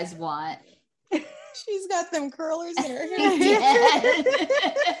you guys want? She's got them curlers in her hair.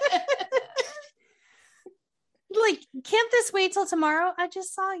 Like, can't this wait till tomorrow? I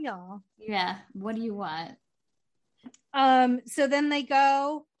just saw y'all. Yeah. What do you want? So then they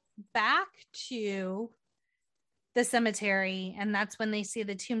go back to the cemetery, and that's when they see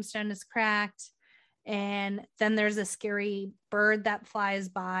the tombstone is cracked. And then there's a scary bird that flies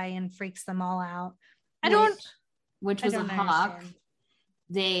by and freaks them all out. Which was a hawk.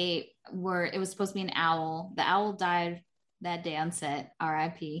 It was supposed to be an owl. The owl died that day on set,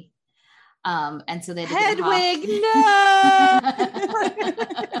 RIP. And so they had to Hedwig, no.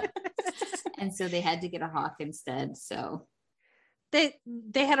 And so they had to get a hawk instead. So they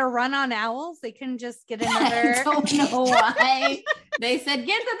had a run on owls. They couldn't just get another. I don't know why. They said,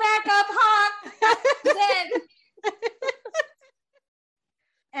 get the backup hawk.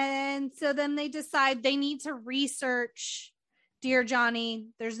 And so then they decide they need to research Dear Johnny,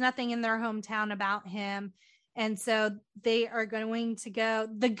 there's nothing in their hometown about him. And so they are going to go.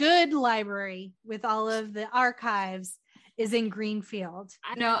 The good library with all of the archives is in Greenfield.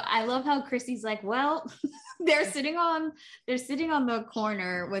 I know. I love how Chrissy's like, well, they're sitting on the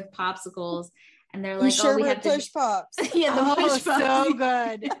corner with popsicles, and they're like, sure, we we're have push pops. Yeah, the push pops. So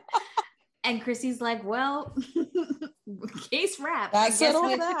good. And Chrissy's like, well, case wrapped. That's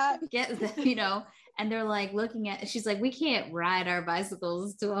that. And they're like looking at, she's like, we can't ride our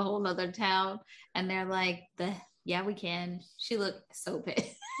bicycles to a whole nother town. And they're like, yeah, we can. She looked so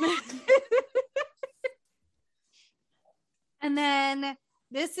pissed. And then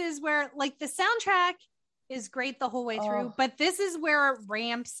this is where, like, the soundtrack is great the whole way through, but this is where it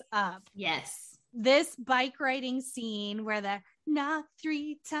ramps up. Yes. This bike riding scene where the knock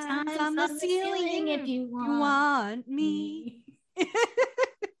 3 times on the ceiling if you want me.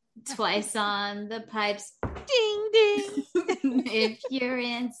 Twice on the pipes. Ding, ding. If your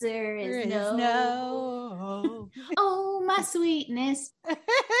answer is no. Oh, my sweetness.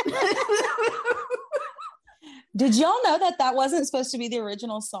 Did y'all know that wasn't supposed to be the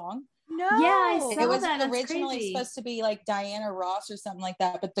original song? No. Yeah, I saw it was that. originally supposed to be like Diana Ross or something like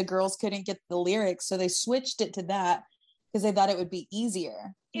that, but the girls couldn't get the lyrics, so they switched it to that because they thought it would be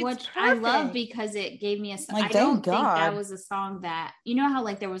easier. Which I love because it gave me a song. Like, I don't think that was a song that, you know how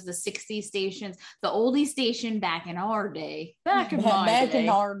like there was the 60s stations, the oldie station back in our day. Back in our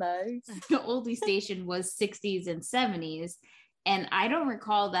day. The oldie station was 60s and 70s. And I don't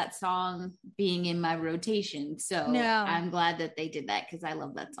recall that song being in my rotation. So no. I'm glad that they did that because I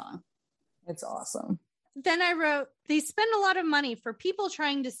love that song. It's awesome. Then I wrote, they spend a lot of money for people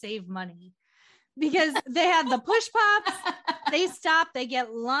trying to save money because they have the push pops. They stop, they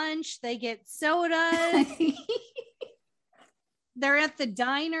get lunch, they get sodas. They're at the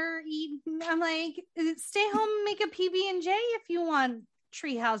diner eating. I'm like, stay home and make a PB&J if you want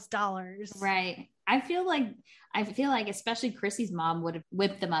Treehouse dollars. Right. I feel like especially Chrissy's mom would have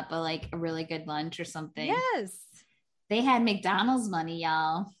whipped them up a really good lunch or something. Yes. They had McDonald's money,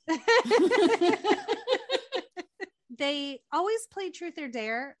 y'all. They always played truth or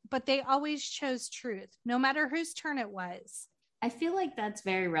dare, but they always chose truth, no matter whose turn it was. I feel like that's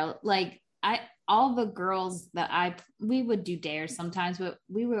very all the girls that we would do dare sometimes, but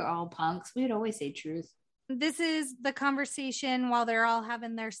we were all punks. We would always say truth. This is the conversation while they're all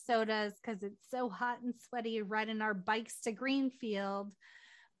having their sodas because it's so hot and sweaty riding our bikes to Greenfield,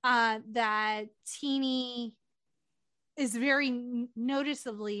 that Teeny is very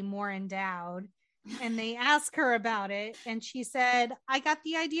noticeably more endowed. And they ask her about it. And she said, I got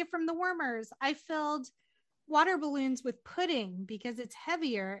the idea from the Wormers. I filled water balloons with pudding because it's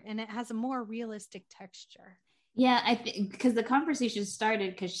heavier and it has a more realistic texture. Yeah, I think because the conversation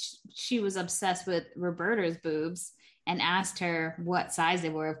started because she was obsessed with Roberta's boobs and asked her what size they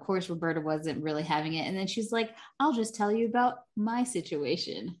were. Of course, Roberta wasn't really having it. And then she's like, I'll just tell you about my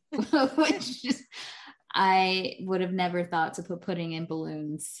situation, which I would have never thought to put pudding in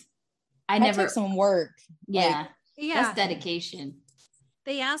balloons. That took some work. Yeah. That's dedication.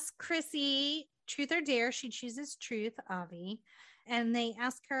 They ask Chrissy truth or dare. She chooses truth, Avi. And they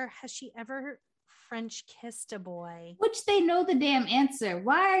ask her, has she ever French kissed a boy? Which they know the damn answer.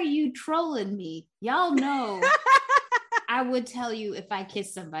 Why are you trolling me? Y'all know I would tell you if I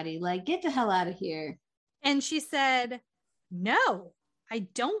kissed somebody. Like, get the hell out of here. And she said, no, I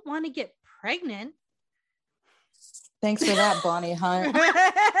don't want to get pregnant. Thanks for that, Bonnie Hunt.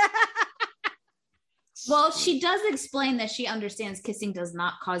 Well, she does explain that she understands kissing does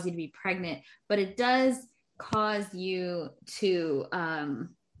not cause you to be pregnant, but it does cause you to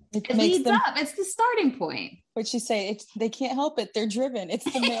it leads up. It's the starting point. What'd she say? They can't help it. They're driven. It's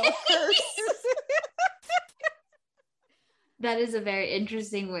the male curse. That is a very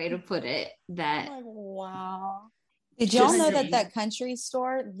interesting way to put it. That wow. Did y'all know that country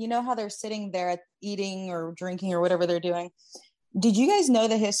store, you know how they're sitting there eating or drinking or whatever they're doing? Did you guys know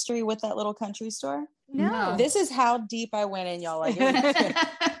the history with that little country store? No. This is how deep I went in, y'all. Like,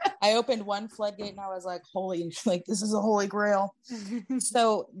 I opened one floodgate and I was like, this is a holy grail.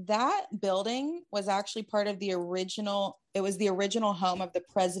 So that building was actually part of the original home of the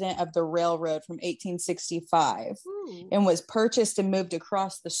president of the railroad from 1865. Ooh. And was purchased and moved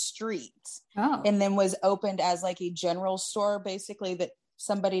across the street. Oh. And then was opened as like a general store, basically, that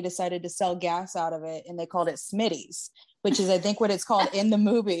somebody decided to sell gas out of it. And they called it Smitty's, which is, I think, what it's called in the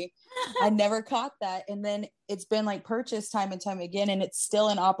movie. I never caught that. And then it's been like purchased time and time again. And it's still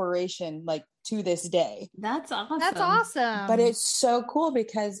in operation like to this day. That's awesome. That's awesome. But it's so cool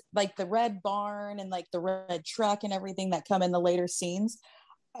because like the red barn and like the red truck and everything that come in the later scenes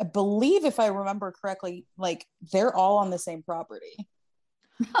I believe, if I remember correctly, like they're all on the same property.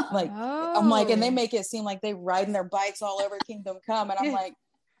 Like, I'm like, and they make it seem like they riding their bikes all over Kingdom Come, and I'm like,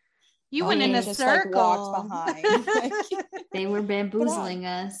 you went in a just circle. like walked behind. Like, they were bamboozling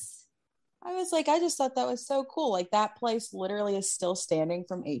us. I was like, I just thought that was so cool. Like that place literally is still standing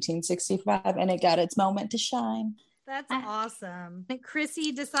from 1865, and it got its moment to shine. That's awesome. And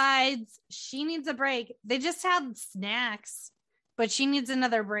Chrissy decides she needs a break. They just had snacks, but she needs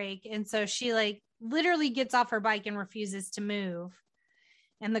another break. And so she like literally gets off her bike and refuses to move.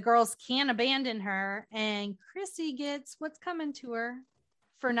 And the girls can't abandon her. And Chrissy gets what's coming to her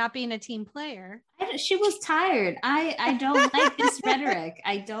for not being a team player. She was tired. I don't like this rhetoric.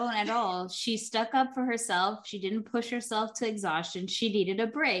 I don't at all. She stuck up for herself. She didn't push herself to exhaustion. She needed a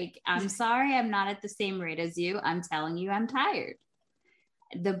break. I'm sorry, I'm not at the same rate as you. I'm telling you, I'm tired.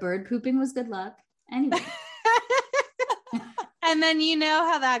 The bird pooping was good luck. Anyway. And then you know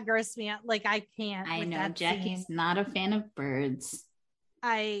how that grossed me out. Like I can't. I know Jackie's not a fan of birds.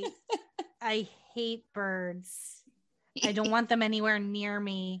 I hate birds. I don't want them anywhere near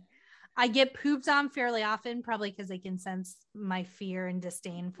me. I get pooped on fairly often, probably because I can sense my fear and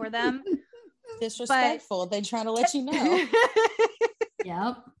disdain for them. Disrespectful. They try to let you know.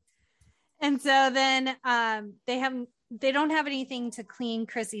 Yep. And so then they don't have anything to clean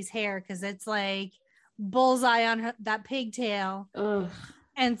Chrissy's hair because it's like bullseye on that pigtail. Ugh.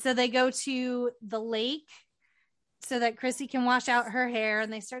 And so they go to the lake so that Chrissy can wash out her hair,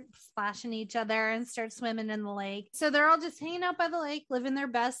 and they start splashing each other and start swimming in the lake. So they're all just hanging out by the lake, living their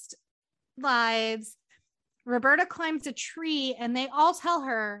best lives. Roberta climbs a tree and they all tell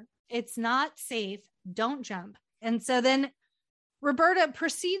her it's not safe. Don't jump. And so then Roberta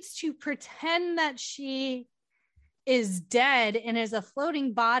proceeds to pretend that she is dead and is a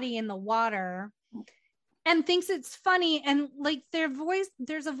floating body in the water and thinks it's funny. And like there's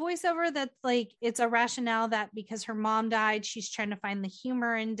a voiceover that's like, it's a rationale that because her mom died, she's trying to find the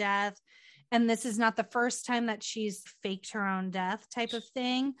humor in death. And this is not the first time that she's faked her own death type of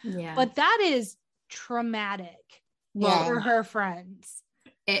thing. Yeah. But that is traumatic for her friends.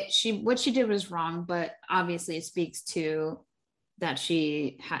 What she did was wrong, but obviously it speaks to that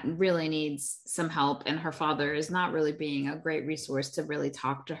she really needs some help. And her father is not really being a great resource to really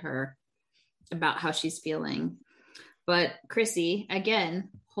talk to her about how she's feeling. But Chrissy, again,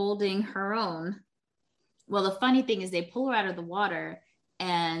 holding her own. Well, the funny thing is they pull her out of the water,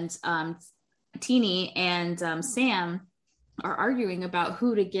 and Teeny and Sam are arguing about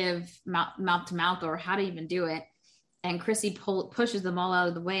who to give mouth to mouth or how to even do it. And Chrissy pushes them all out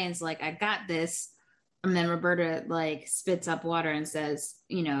of the way and is like, I got this. And then Roberta like spits up water and says,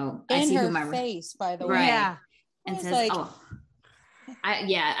 you know, I see who my face, by the way. Right. Yeah. And says, like,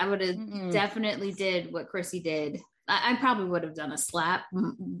 I would have definitely did what Chrissy did. I probably would have done a slap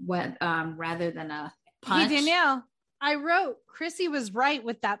rather than a punch. Hey, Danielle, I wrote Chrissy was right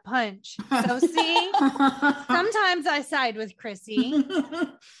with that punch. So see, sometimes I side with Chrissy.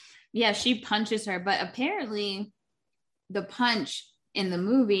 Yeah, she punches her, but apparently the punch in the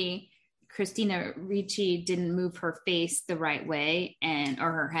movie, Christina Ricci didn't move her face the right way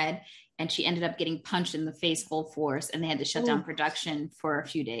or her head, and she ended up getting punched in the face full force, and they had to shut down production for a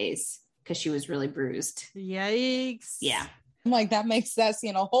few days because she was really bruised. Yikes. Yeah. I'm like, that makes that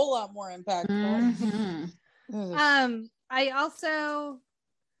scene a whole lot more impactful. Mm-hmm. I also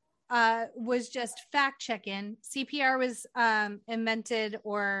was just fact checking. CPR was invented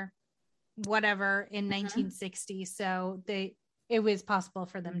or whatever in 1960, so it was possible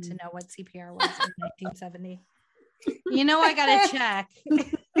for them to know what CPR was in 1970. You know, I gotta check.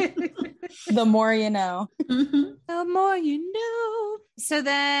 The more you know. The more you know. So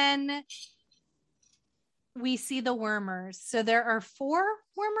then we see the Wormers. So there are 4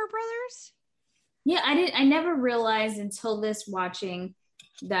 Wormer brothers. Yeah, I never realized until this watching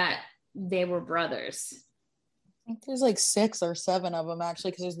that they were brothers. I think there's like 6 or 7 of them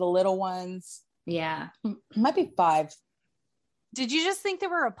actually, because there's the little ones. Yeah. Might be 5. Did you just think they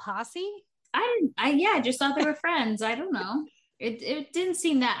were a posse? I just thought they were friends. I don't know. It didn't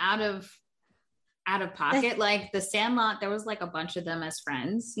seem that out of pocket. Like the Sandlot, there was like a bunch of them as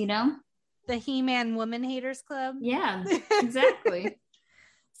friends, you know? The He-Man Woman Haters Club. Yeah, exactly.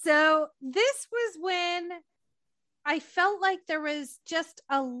 So this was when I felt like there was just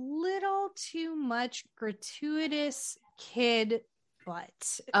a little too much gratuitous kid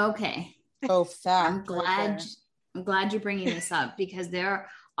butt. Okay. Oh, fact. I'm glad you're bringing this up because there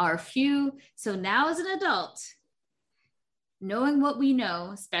are a few. So now as an adult, knowing what we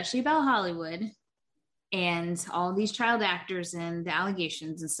know, especially about Hollywood and all these child actors and the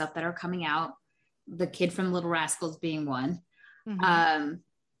allegations and stuff that are coming out, the kid from Little Rascals being one,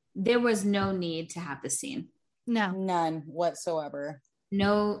 there was no need to have the scene. No. None whatsoever.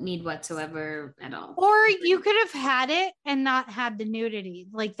 No need whatsoever at all. Or you could have had it and not had the nudity.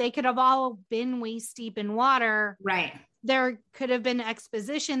 Like they could have all been waist deep in water. Right. There could have been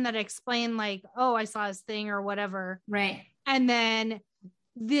exposition that explained like, oh, I saw his thing or whatever. Right. And then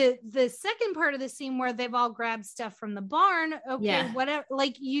the second part of the scene where they've all grabbed stuff from the barn. Okay, Yeah. whatever.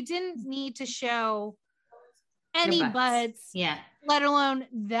 Like you didn't need to show any Your butts, Yeah. let alone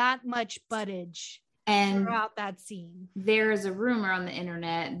that much buttage And throughout that scene. there is a rumor on the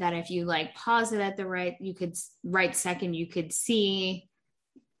internet that if you like pause it at the right second, you could see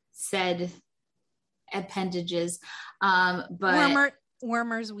said appendages. But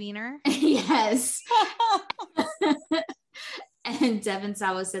Wormer's wiener. yes. And Devon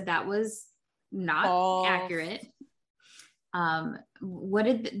Sawa said that was not accurate. What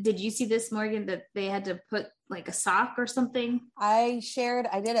did you see this, Morgan, that they had to put like a sock or something? I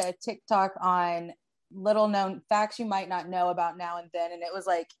did a TikTok on little known facts you might not know about Now and Then, and it was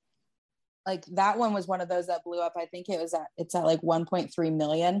like that one was one of those that blew up. I think it's at like 1.3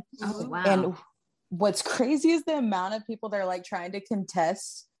 million. Oh wow. And what's crazy is the amount of people that are like trying to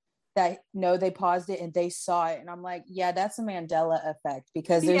contest that no, they paused it and they saw it. And I'm like, yeah, that's a Mandela effect,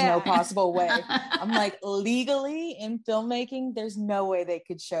 because there's no possible way. I'm like, legally in filmmaking, there's no way they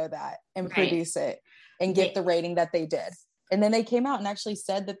could show that and produce it and get the rating that they did. And then they came out and actually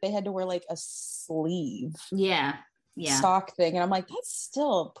said that they had to wear like a sleeve sock thing. And I'm like, that's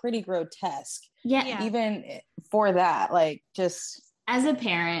still pretty grotesque. Yeah. Even for that, like, just as a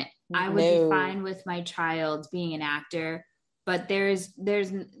parent, I would be fine with my child being an actor, but there are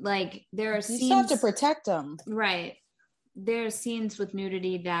scenes, you still have to protect them. Right. There are scenes with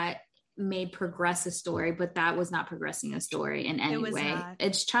nudity that may progress a story, but that was not progressing a story in any way. Not.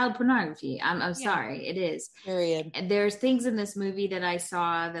 It's child pornography. I'm sorry. It is. Period. And there's things in this movie that I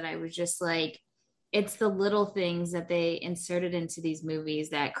saw that I was just like, it's the little things that they inserted into these movies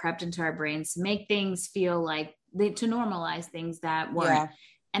that crept into our brains to make things feel like to normalize things that weren't. Yeah.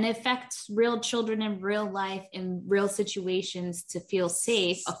 And it affects real children in real life, in real situations, to feel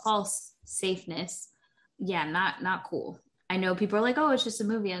safe, a false safeness. Yeah, not cool. I know people are like, oh, it's just a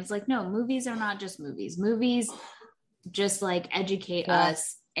movie. And it's like, no, movies are not just movies. Movies just like educate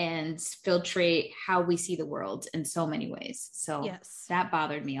us and filtrate how we see the world in so many ways. So that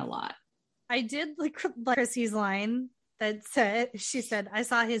bothered me a lot. I did like Chrissy's line that she said, I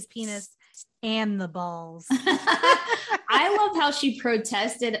saw his penis and the balls. I love how she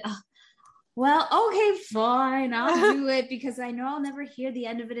protested. Well, okay, fine, I'll do it, because I know I'll never hear the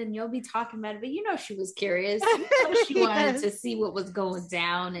end of it and you'll be talking about it. But she was curious. She wanted to see what was going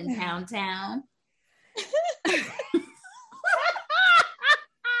down in Town. Town.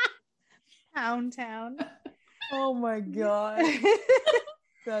 Oh my God.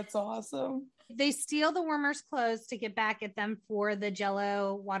 That's awesome. They steal the Wormers' clothes to get back at them for the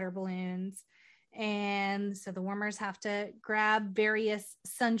Jell-O water balloons. And so the Wormers have to grab various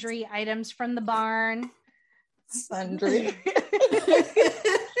sundry items from the barn. Sundry.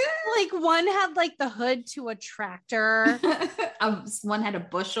 Like one had like the hood to a tractor. One had a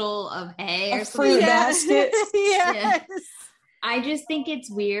bushel of hay or fruit basket. Yes. I just think it's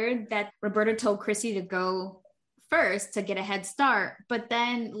weird that Roberta told Chrissy to go first to get a head start, but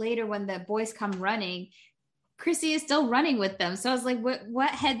then later when the boys come running, Chrissy is still running with them. So I was like,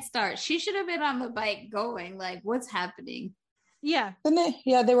 what head start? She should have been on the bike going. Like, what's happening? Yeah. And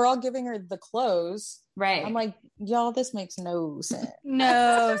they were all giving her the clothes. Right. I'm like, y'all, this makes no sense.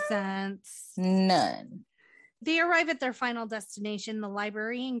 No sense. None. They arrive at their final destination, the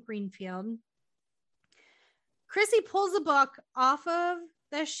library in Greenfield. Chrissy pulls a book off of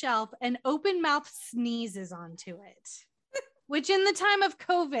the shelf and open mouth sneezes onto it, which in the time of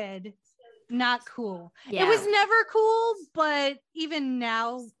COVID, not cool. Yeah. It was never cool, but even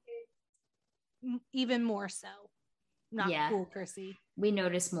now, even more so. Not cool, Chrissy. We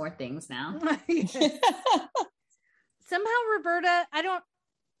notice more things now. Somehow Roberta, I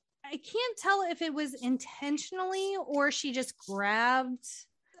can't tell if it was intentionally or she just grabbed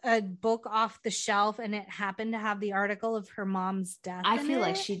a book off the shelf and it happened to have the article of her mom's death. I feel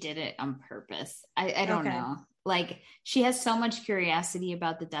like she did it on purpose. I don't know. Like, she has so much curiosity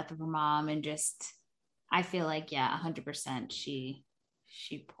about the death of her mom, and just, I feel like, 100% she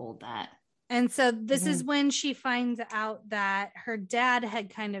pulled that. And so this is when she finds out that her dad had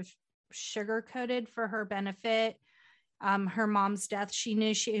kind of sugarcoated for her benefit her mom's death. She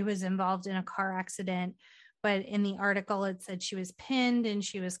knew she was involved in a car accident, but in the article it said she was pinned and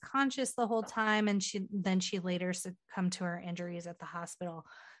she was conscious the whole time, and she later succumbed to her injuries at the hospital.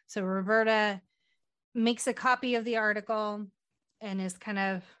 So Roberta makes a copy of the article and is kind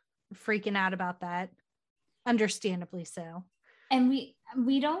of freaking out about that. Understandably so. And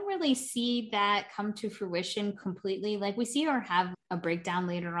we don't really see that come to fruition completely. Like, we see her have a breakdown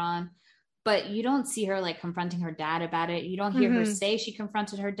later on, but you don't see her like confronting her dad about it. You don't hear her say she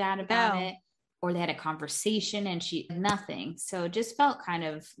confronted her dad about it, or they had a conversation and nothing. So it just felt kind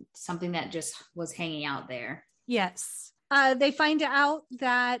of something that just was hanging out there. Yes. They find out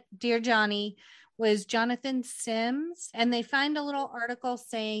that Dear Johnny was Jonathan Sims, and they find a little article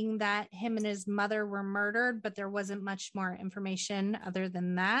saying that him and his mother were murdered, but there wasn't much more information other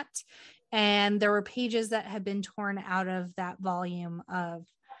than that. And there were pages that had been torn out of that volume of.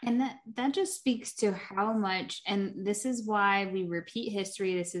 And that just speaks to how much, and this is why we repeat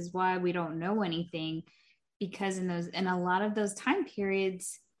history. This is why we don't know anything, because in a lot of those time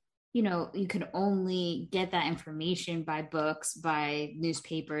periods, you know, you could only get that information by books, by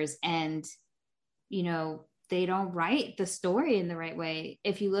newspapers, and, you know, they don't write the story in the right way.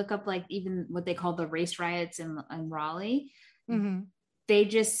 If you look up like even what they call the race riots in Raleigh, they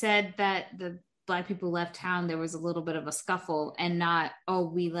just said that the Black people left town, there was a little bit of a scuffle, and not, oh,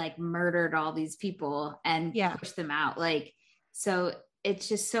 we like murdered all these people and pushed them out. Like, so it's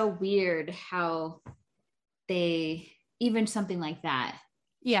just so weird how they, even something like that,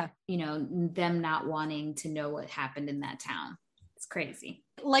 you know, them not wanting to know what happened in that town. It's crazy.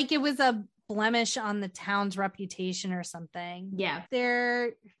 Like it was a blemish on the town's reputation or something. Yeah.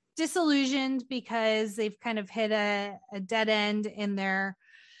 They're disillusioned because they've kind of hit a dead end in their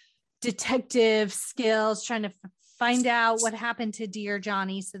detective skills, trying to find out what happened to Dear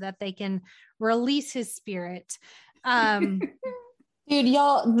Johnny so that they can release his spirit. Dude,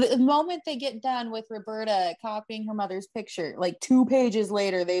 y'all, the moment they get done with Roberta copying her mother's picture, like 2 pages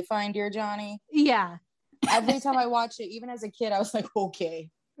later, they find Dear Johnny. Yeah. Every time I watched it, even as a kid, I was like, okay,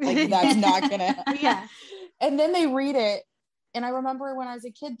 like that's not gonna yeah. And then they read it, and I remember when I was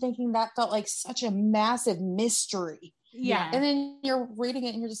a kid thinking that felt like such a massive mystery. Yeah. And then you're reading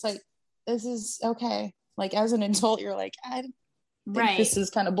it and you're just like, this is okay. Like as an adult, you're like, I think this is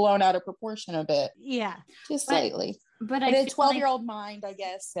kind of blown out of proportion a bit. Yeah. Just slightly. But a 12-year-old mind, I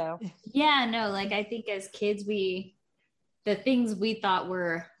guess. So yeah, no, like I think as kids, the things we thought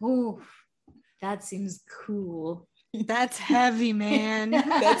were, oh, that seems cool. That's heavy, man.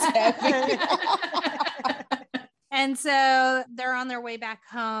 That's heavy. And so they're on their way back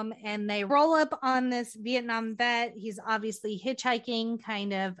home and they roll up on this Vietnam vet. He's obviously hitchhiking,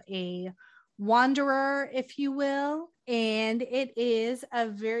 kind of a wanderer, if you will. And it is a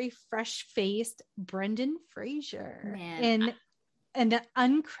very fresh-faced Brendan Fraser in an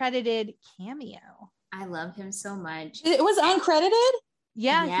uncredited cameo. I love him so much. It was uncredited?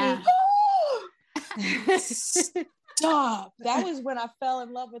 Yeah. Stop. That was when I fell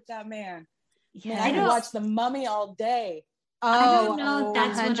in love with that man. Yeah, I could watch The Mummy all day. I don't know.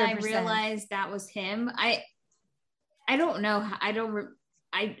 That's 100%. when I realized that was him. I don't know. I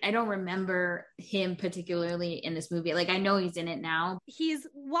don't remember him particularly in this movie. Like I know he's in it now. He's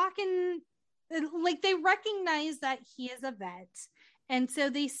walking, like they recognize that he is a vet. And so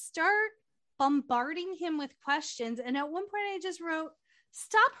they start bombarding him with questions. And at one point I just wrote,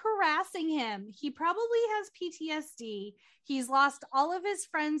 stop harassing him. He probably has PTSD. He's lost all of his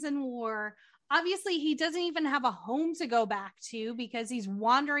friends in war. Obviously, he doesn't even have a home to go back to because he's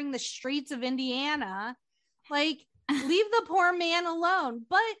wandering the streets of Indiana. Like, leave the poor man alone.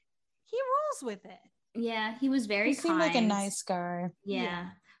 But he rolls with it. Yeah, he was very kind. He seemed like a nice guy. Yeah.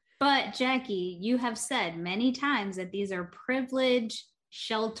 But Jackie, you have said many times that these are privileged,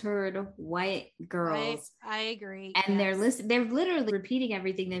 sheltered white girls. I agree. And they're literally repeating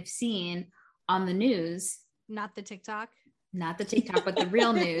everything they've seen on the news. Not the TikTok, but the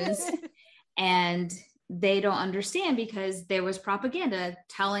real news. And they don't understand because there was propaganda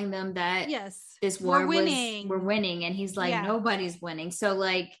telling them that this war we're winning. And he's like, nobody's winning. So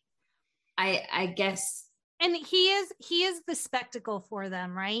like, I guess. And he is the spectacle for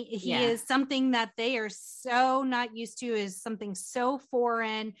them, right? He is something that they are so not used to, is something so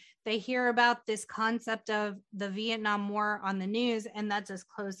foreign. They hear about this concept of the Vietnam War on the news, and that's as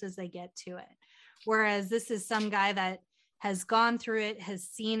close as they get to it. Whereas this is some guy that has gone through it, has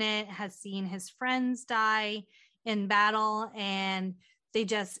seen his friends die in battle, and they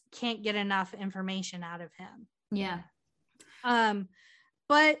just can't get enough information out of him. Yeah.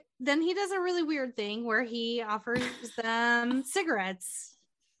 But then he does a really weird thing where he offers them cigarettes.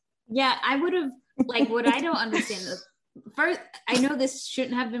 Yeah, I would have, like, what I don't understand this. First, I know this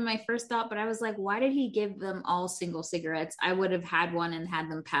shouldn't have been my first thought, but I was like, why did he give them all single cigarettes? I would have had one and had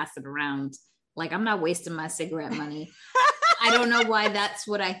them pass it around. Like, I'm not wasting my cigarette money. I don't know why that's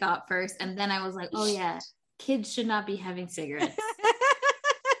what I thought first. And then I was like, oh yeah, kids should not be having cigarettes.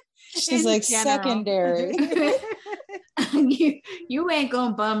 She's In like general. secondary. You ain't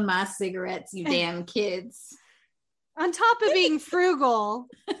gonna bum my cigarettes, you damn kids. On top of being frugal,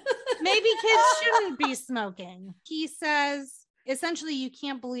 maybe kids shouldn't be smoking. He says, essentially, you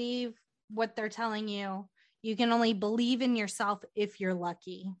can't believe what they're telling you. You can only believe in yourself if you're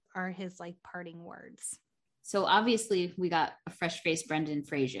lucky, are his like parting words. So obviously we got a fresh-faced Brendan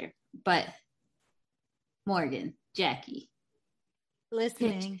Fraser, but Morgan, Jackie,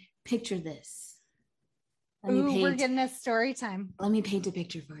 Listening. picture this. We're getting a story time. Let me paint a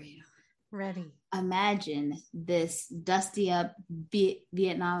picture for you. Ready. Imagine this dusty up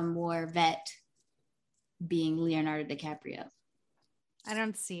Vietnam War vet being Leonardo DiCaprio. I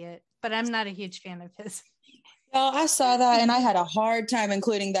don't see it, but I'm not a huge fan of his. Oh, I saw that and I had a hard time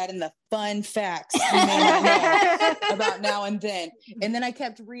including that in the fun facts you may not know about Now and Then. And then I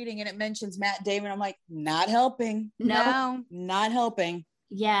kept reading and it mentions Matt Damon. I'm like, not helping. No. Not helping.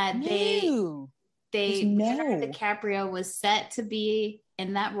 Yeah, No. Leonardo DiCaprio was set to be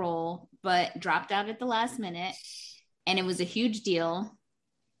in that role, but dropped out at the last minute. And it was a huge deal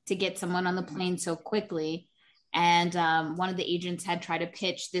to get someone on the plane so quickly. And one of the agents had tried to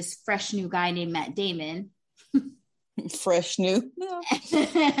pitch this fresh new guy named Matt Damon. Fresh new.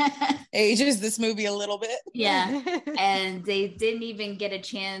 Ages this movie a little bit. Yeah. And they didn't even get a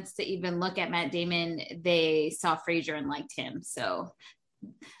chance to even look at Matt Damon. They saw Fraser and liked him. So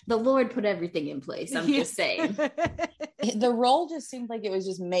the Lord put everything in place. I'm just saying. The role just seemed like it was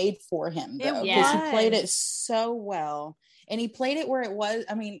just made for him, though. Because he played it so well. And he played it where it was,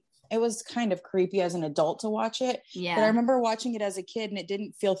 I mean, it was kind of creepy as an adult to watch it. Yeah. But I remember watching it as a kid and it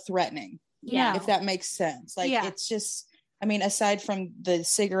didn't feel threatening. Yeah. If that makes sense. Like, it's just, I mean, aside from the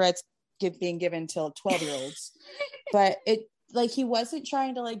cigarettes being given to 12-year-olds, but it, like, he wasn't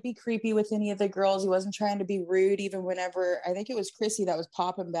trying to like be creepy with any of the girls. He wasn't trying to be rude, even whenever I think it was Chrissy that was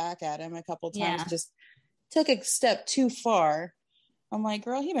popping back at him a couple of times. Just took a step too far. I'm like,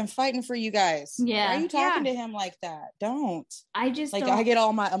 girl, he been fighting for you guys. Yeah. Why are you talking to him like that? Don't. I just like, don't. I get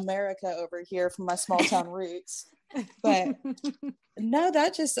all my America over here from my small town roots. But no,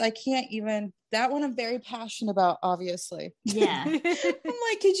 that just, I can't even, that one I'm very passionate about, obviously. Yeah. I'm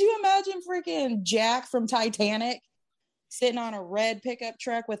like, could you imagine freaking Jack from Titanic sitting on a red pickup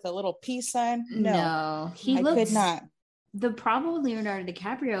truck with a little peace sign? No, I could not. The problem with Leonardo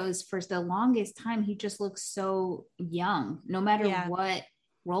DiCaprio is for the longest time, he just looks so young, no matter what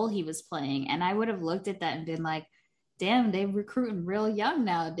role he was playing. And I would have looked at that and been like, damn, they recruiting real young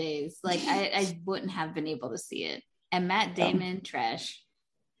nowadays. Like, I wouldn't have been able to see it. And Matt Damon, trash.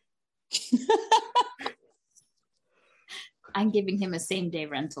 I'm giving him a same-day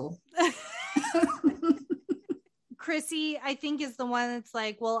rental. Chrissy, I think, is the one that's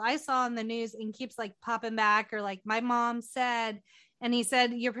like, well, I saw on the news and keeps like popping back, or like, my mom said, and he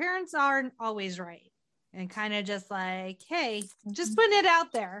said, your parents aren't always right. And kind of just like, hey, just putting it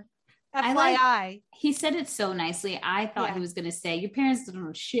out there. FYI. He said it so nicely. I thought he was going to say, your parents don't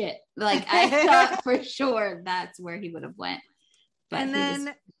know shit. Like, I thought for sure that's where he would have went. But and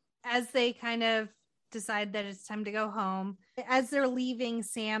then as they kind of decide that it's time to go home, as they're leaving,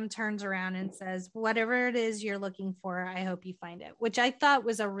 Sam turns around and says, whatever it is you're looking for, I hope you find it, which I thought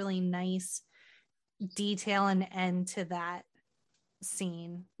was a really nice detail and end to that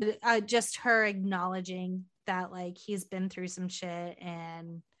scene. Just her acknowledging that, like, he's been through some shit,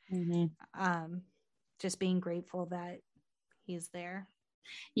 and just being grateful that he's there.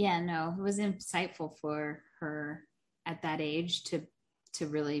 Yeah, no, it was insightful for her at that age to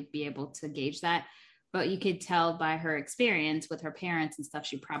really be able to gauge that. But you could tell by her experience with her parents and stuff,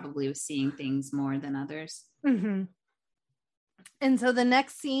 she probably was seeing things more than others. And so the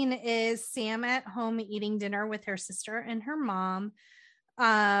next scene is Sam at home eating dinner with her sister and her mom.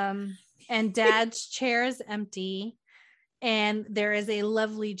 And Dad's chair is empty. And there is a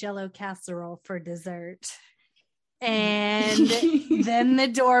lovely Jell-O casserole for dessert. And then the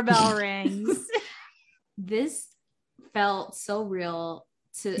doorbell rings. This felt so real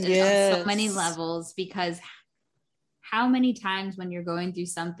on so many levels, because how many times when you're going through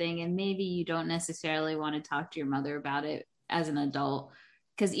something and maybe you don't necessarily want to talk to your mother about it as an adult,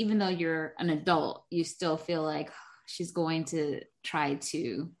 because even though you're an adult, you still feel like she's going to try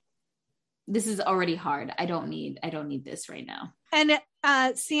to, this is already hard. I don't need this right now. And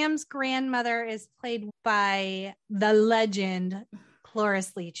Sam's grandmother is played by the legend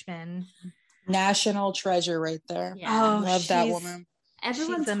Cloris Leachman. National treasure right there. Yeah. Love that woman.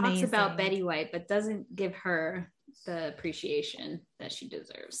 Everyone talks about Betty White, but doesn't give her the appreciation that she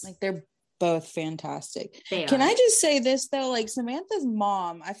deserves. Like, they're both fantastic. They Can are. I just say this though? Like Samantha's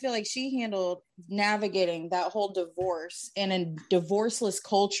mom, I feel like she handled navigating that whole divorce in a divorceless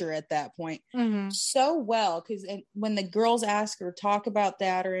culture at that point so well. Because when the girls ask her talk about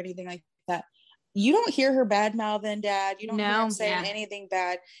that or anything like that, you don't hear her badmouthing dad. You don't hear him saying anything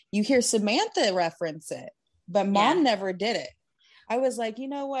bad. You hear Samantha reference it, but mom never did it. I was like, you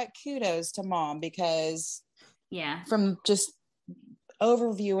know what? Kudos to mom, because from just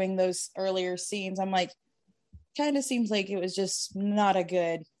overviewing those earlier scenes, I'm like, kind of seems like it was just not a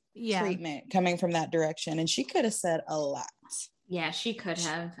good treatment coming from that direction. And she could have said a lot. Yeah, she could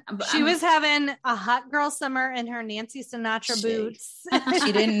have. She was having a hot girl summer in her Nancy Sinatra boots.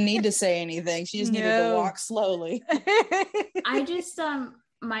 She didn't need to say anything. She just needed to walk slowly. I just,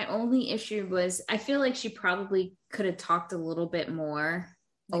 my only issue was I feel like she probably could have talked a little bit more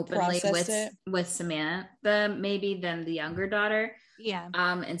openly with Samantha, maybe than the younger daughter. Yeah.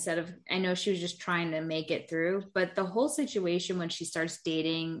 Instead of, I know she was just trying to make it through, but the whole situation when she starts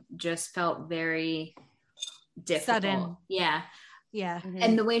dating just felt very difficult. Sudden. Yeah.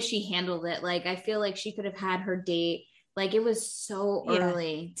 And the way she handled it, like, I feel like she could have had her date. Like, it was so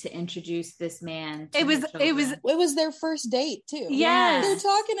early to introduce this man. It was their first date too. Yeah. They're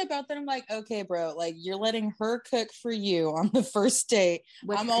talking about that. I'm like, okay, bro, like, you're letting her cook for you on the first date.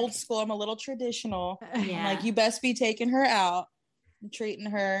 I'm old school. I'm a little traditional. I'm like, you best be taking her out and treating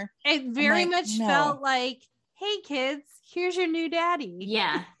her. It very much felt like, hey kids, here's your new daddy.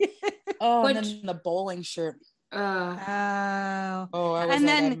 Yeah. And then the bowling shirt. I was and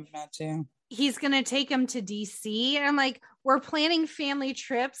like, then not too. He's gonna take him to DC, and I'm like, we're planning family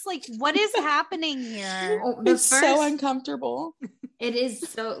trips. Like, what is happening here? It's so uncomfortable. It is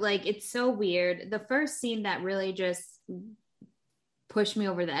so, like, it's so weird. The first scene that really just pushed me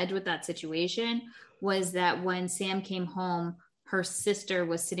over the edge with that situation was that when Sam came home, her sister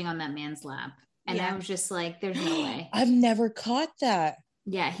was sitting on that man's lap, and I was just like, there's no way. I've never caught that.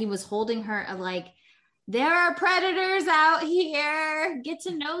 Yeah, he was holding her, like, there are predators out here. Get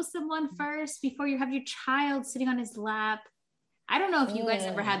to know someone first before you have your child sitting on his lap. I don't know if you guys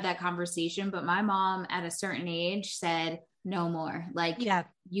ever had that conversation, but my mom at a certain age said, no more. Like,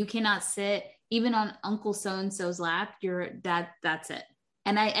 you cannot sit even on Uncle so-and-so's lap. That's it.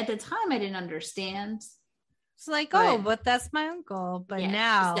 And at the time I didn't understand. It's like, but that's my uncle. But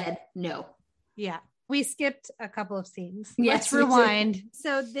now she said no. Yeah. We skipped a couple of scenes. Let's rewind.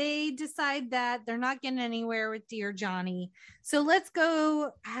 So they decide that they're not getting anywhere with Dear Johnny. So let's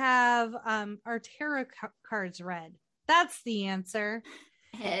go have our tarot cards read. That's the answer.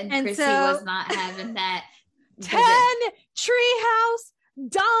 And Chrissy was not having that. 10 treehouse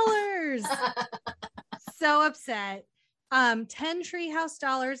dollars. So upset. 10 treehouse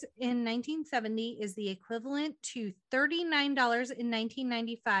dollars in 1970 is the equivalent to $39 in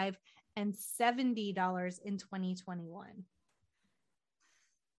 1995 and $70 in 2021.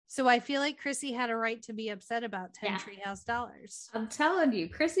 So I feel like Chrissy had a right to be upset about 10 treehouse dollars. I'm telling you,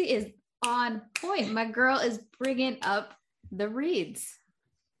 Chrissy is on point. My girl is bringing up the reads.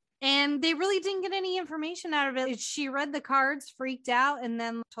 And they really didn't get any information out of it. She read the cards, freaked out, and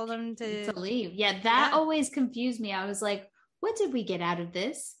then told them to leave. Yeah, that always confused me. I was like, what did we get out of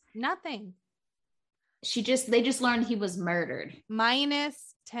this? Nothing. They just learned he was murdered.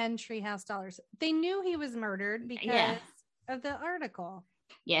 Minus 10 treehouse dollars. They knew he was murdered because of the article.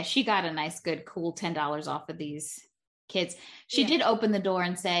 Yeah, she got a nice, good, cool $10 off of these kids. She did open the door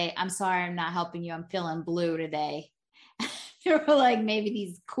and say, I'm sorry, I'm not helping you. I'm feeling blue today. They were like, maybe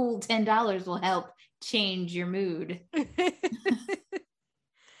these cool $10 will help change your mood.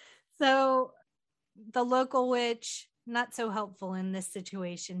 So the local witch, not so helpful in this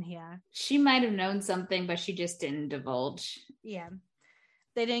situation here. She might have known something, but she just didn't divulge. Yeah.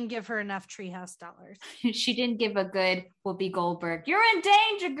 They didn't give her enough treehouse dollars. She didn't give a good Whoopi Goldberg. You're in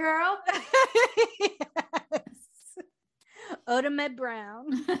danger, girl. Yes. Oda Med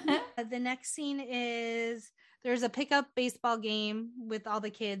Brown. The next scene is there's a pickup baseball game with all the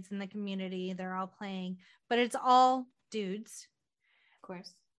kids in the community. They're all playing, but it's all dudes. Of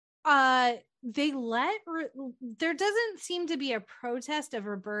course. There doesn't seem to be a protest of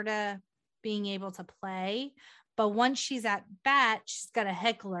Roberta being able to play, but once she's at bat, she's got a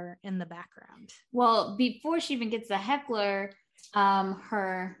heckler in the background. Well, before she even gets the heckler,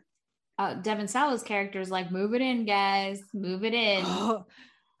 her Devon Sawa's character is like, move it in, guys, move it in.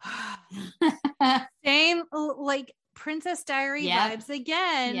 Same, like Princess Diary vibes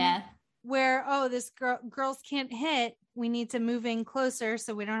again. Yeah. Where, this girls can't hit. We need to move in closer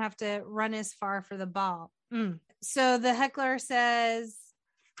so we don't have to run as far for the ball. So the heckler says,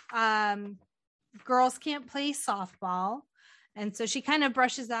 girls can't play softball. And so she kind of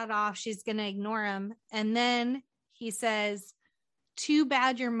brushes that off. She's going to ignore him. And then he says, too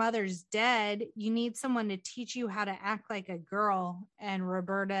bad your mother's dead. You need someone to teach you how to act like a girl. And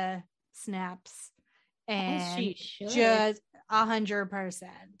Roberta snaps. And just 100%.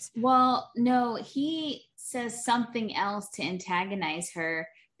 Well, no, he says something else to antagonize her,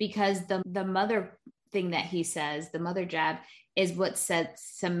 because the mother thing that he says, the mother jab, is what sets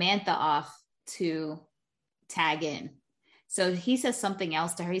Samantha off to tag in. So he says something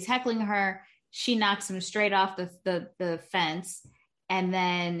else to her. He's heckling her. She knocks him straight off the fence. And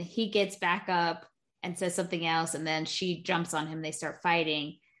then he gets back up and says something else. And then she jumps on him. They start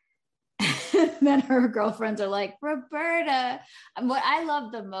fighting. Then her girlfriends are like, Roberta. And what I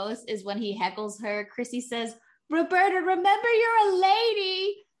love the most is when he heckles her, Chrissy says, Roberta, remember you're a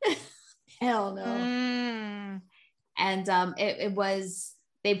lady. Hell no. And it was,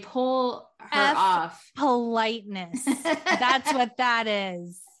 they pull her off. Politeness. That's what that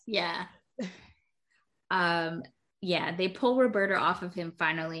is. Yeah. Yeah, they pull Roberta off of him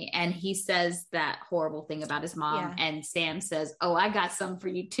finally, and he says that horrible thing about his mom. Yeah. And Sam says, oh, I got some for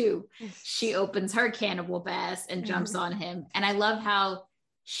you too. She opens her can of whoop ass and jumps on him. And I love how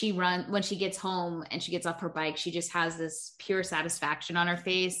she runs when she gets home and she gets off her bike. She just has this pure satisfaction on her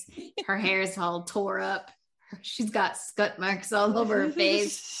face. Her hair is all tore up. She's got scut marks all over her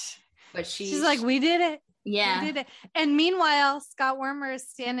face. But she's like, we did it. Yeah. We did it. And meanwhile, Scott Wormer is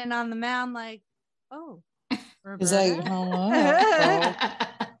standing on the mound like, oh. He's like, hello.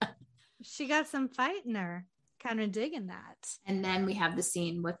 She got some fight in her. Kind of digging that. And then we have the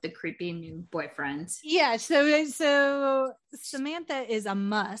scene with the creepy new boyfriend. Yeah. So Samantha is a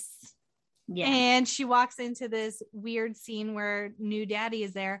must. Yeah. And she walks into this weird scene where new daddy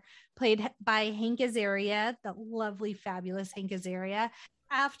is there, played by Hank Azaria, the lovely, fabulous Hank Azaria.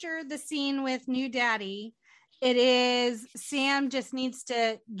 After the scene with new daddy, it is Sam just needs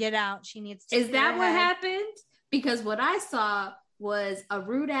to get out. She needs to. Is that what happened? Because what I saw was a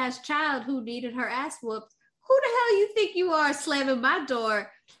rude ass child who needed her ass whooped. Who the hell you think you are slamming my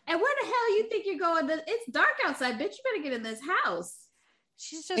door? And where the hell you think you're going? It's dark outside, bitch. You better get in this house.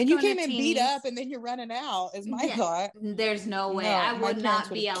 She's just and you came in beat up, and then you're running out. Is my thought. There's no way. I would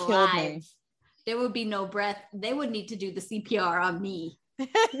not be alive. There would be no breath. They would need to do the CPR on me.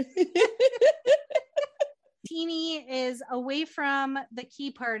 Teeny is away from the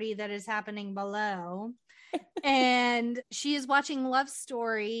key party that is happening below, and she is watching Love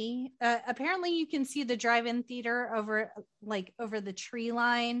Story. Apparently you can see the drive-in theater over the tree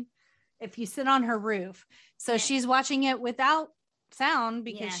line if you sit on her roof. So she's watching it without sound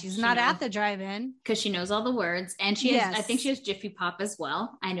because she's not at the drive-in, because she knows all the words, and she has, I think she has Jiffy Pop as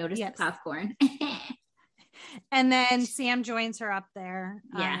well. I noticed the popcorn. And then Sam joins her up there.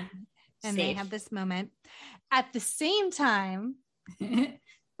 And they have this moment. At the same time,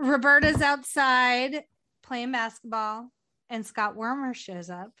 Roberta's outside playing basketball, and Scott Wormer shows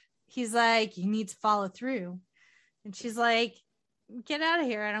up. He's like, you need to follow through. And she's like, get out of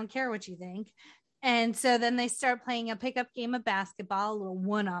here. I don't care what you think. And so then they start playing a pickup game of basketball, a little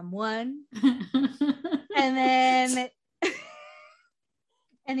one-on-one. And then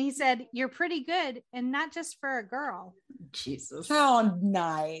and he said, you're pretty good, and not just for a girl. Jesus. How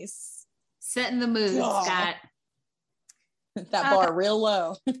nice. Setting the mood, Scott. That bar real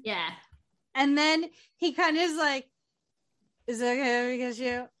low. Yeah. And then he kind of is like, is it okay because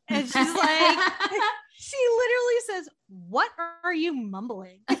you? And she's like, she literally says, what are you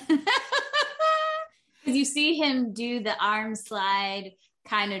mumbling? You see him do the arm slide,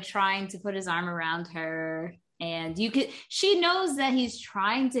 kind of trying to put his arm around her. And she knows that he's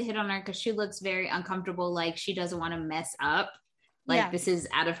trying to hit on her because she looks very uncomfortable. Like she doesn't want to mess up. Like this is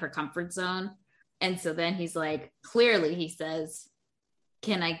out of her comfort zone. And so then he's like, clearly he says,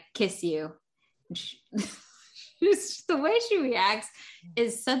 can I kiss you? Just the way she reacts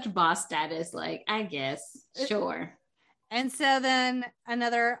is such boss status. Like, I guess, sure. And so then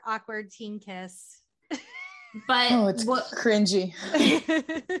another awkward teen kiss. But it's cringy.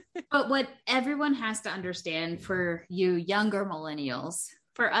 But what everyone has to understand, for you younger millennials,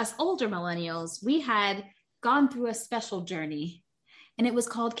 for us older millennials, we had gone through a special journey, and it was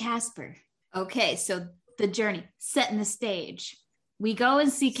called Casper. Okay, so the journey, setting the stage. We go and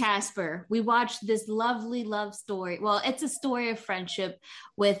see Casper. We watch this lovely love story. Well, it's a story of friendship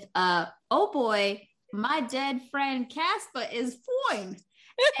with, oh boy, my dead friend Casper is fine.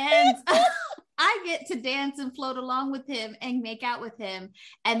 And I get to dance and float along with him and make out with him.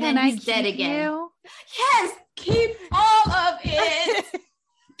 And then he's dead again. You? Yes, keep all of it.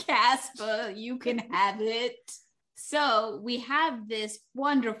 Casper, you can have it. So we have this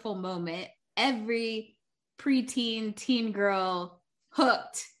wonderful moment every preteen, teen girl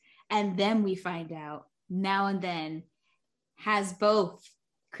hooked. And then we find out Now and Then has both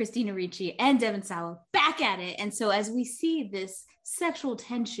Christina Ricci and Devon Sawa back at it. And so as we see this sexual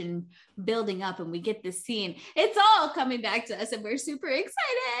tension building up and we get this scene, it's all coming back to us and we're super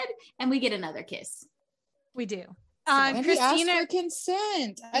excited. And we get another kiss. We do. And Christina he asked for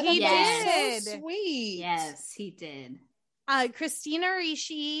consent. I thought that was so sweet. Yes, he did. Christina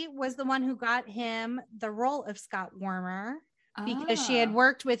Ricci was the one who got him the role of Scott Warmer because she had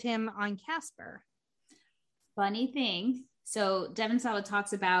worked with him on Casper. Funny thing. So Devon Sawa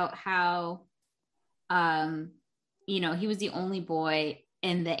talks about how, he was the only boy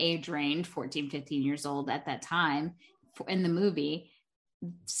in the age range, 14, 15 years old at that time in the movie.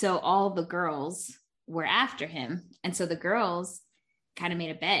 So all the girls were after him. And so the girls kind of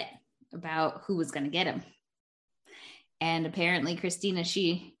made a bet about who was going to get him. And apparently Christina,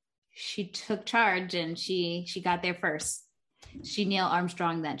 she took charge and she got there first. She Neil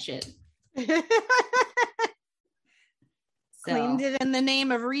Armstrong that shit. Claimed it in the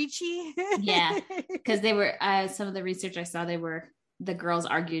name of Ricci. Yeah, because they were some of the research I saw, the girls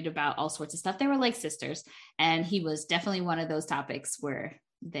argued about all sorts of stuff. They were like sisters, and he was definitely one of those topics where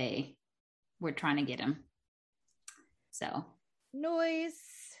they were trying to get him. So noise,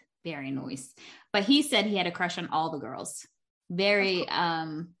 very noise. But he said he had a crush on all the girls. Very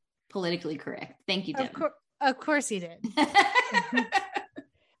politically correct. Thank you, Devin. Of course he did.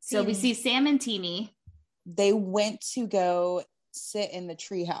 So we see Sam and Teenie. They went to go sit in the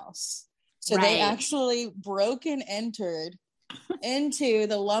treehouse. So they actually broke and entered into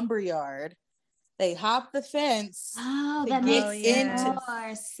the lumberyard. They hopped the fence. Oh, that makes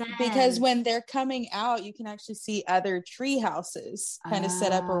more sense. Because when they're coming out, you can actually see other tree houses kind of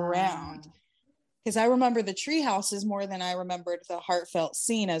set up around. Because I remember the tree houses more than I remembered the heartfelt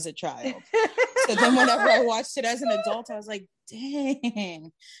scene as a child. So then whenever I watched it as an adult, I was like,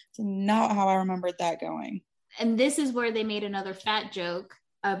 dang, it's not how I remembered that going. And this is where they made another fat joke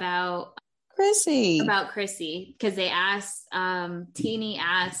about Chrissy. Because they asked, Teenie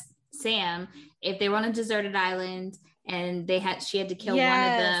asked Sam if they were on a deserted island and she had to kill one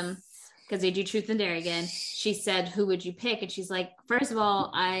of them because they do Truth and Dare again. She said, who would you pick? And she's like, first of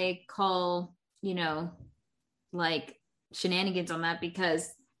all, I call, like shenanigans on that because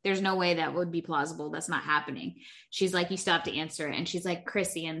there's no way that would be plausible. That's not happening. She's like, you still have to answer it. And she's like,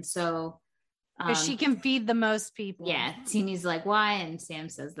 Chrissy. And so because she can feed the most people. Yeah. Teenie's like, why? And Sam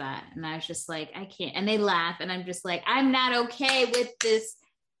says that. And I was just like, I can't. And they laugh. And I'm just like, I'm not okay with this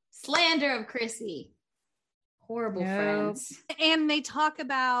slander of Chrissy. Horrible friends. And they talk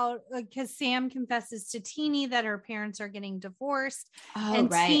about, because Sam confesses to Teenie that her parents are getting divorced.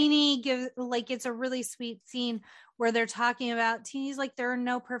 Teenie gives, it's a really sweet scene where they're talking about, Teenie's like, there are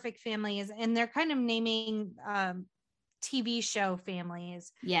no perfect families. And they're kind of naming TV show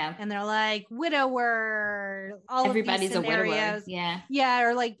families. Yeah. And they're like, widower, everybody's of these scenarios. A widower. Yeah. Yeah.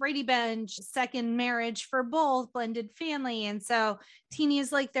 Or like Brady Bunch, second marriage for both, blended family. And so Teenie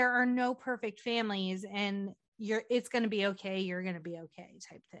is like, there are no perfect families and it's going to be okay. You're going to be okay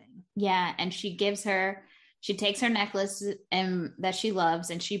type thing. Yeah. And she takes her necklace that she loves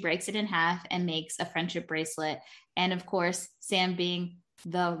and she breaks it in half and makes a friendship bracelet. And of course, Sam being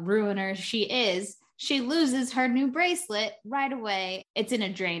the ruiner she is, she loses her new bracelet right away. It's in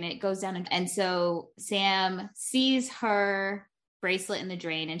a drain. It goes down. And so Sam sees her bracelet in the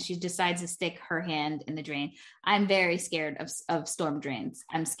drain and she decides to stick her hand in the drain. I'm very scared of storm drains.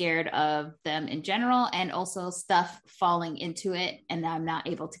 I'm scared of them in general and also stuff falling into it and I'm not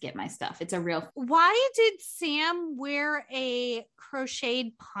able to get my stuff. It's a real... Why did Sam wear a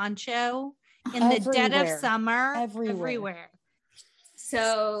crocheted poncho in the dead of summer? Everywhere.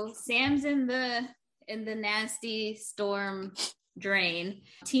 So Sam's in the nasty storm drain.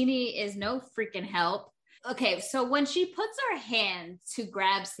 Teenie is no freaking help. Okay, so when she puts her hand to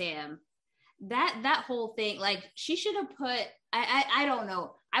grab Sam, that whole thing, like she should have put, I don't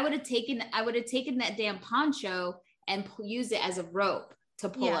know. I would have taken that damn poncho and used it as a rope to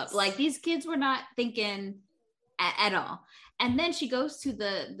pull up. Like these kids were not thinking at all. And then she goes to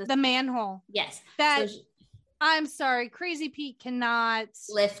the manhole. Yes. I'm sorry, Crazy Pete cannot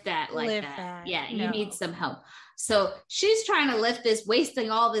lift that. Yeah, no. You need some help. So she's trying to lift this, wasting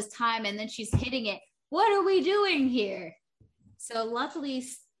all this time, and then she's hitting it. What are we doing here? So luckily,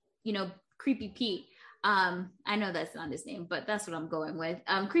 Creepy Pete, I know that's not his name, but that's what I'm going with.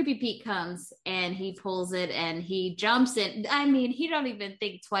 Creepy Pete comes and he pulls it and he jumps in. I mean, he don't even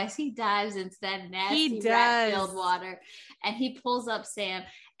think twice. He dives into that nasty rat-filled water and he pulls up Sam.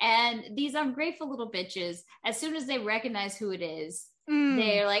 And these ungrateful little bitches, as soon as they recognize who it is,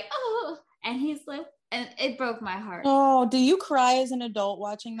 they're like, oh, and he's like, And it broke my heart. Oh, do you cry as an adult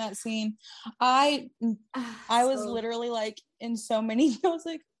watching that scene? I was literally like in so many, I was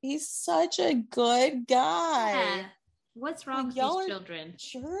like, he's such a good guy. Yeah. What's wrong with these children?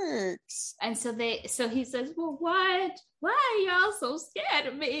 Jerks. And so he says, well, what? Why are y'all so scared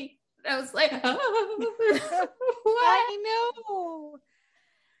of me? And I was like, oh, what? I know.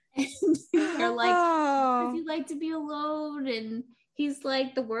 And they're like, does he like to be alone? And he's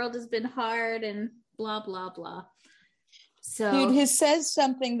like, the world has been hard and blah, blah, blah. So dude, he says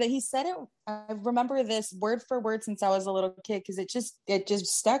something that he said it. I remember this word for word since I was a little kid because it just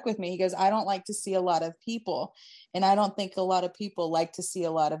stuck with me. He goes, I don't like to see a lot of people, and I don't think a lot of people like to see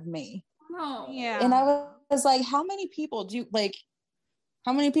a lot of me. Oh, yeah. And I was like, how many people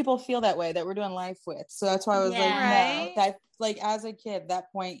feel that way that we're doing life with? So that's why I was right? no. That, like, as a kid,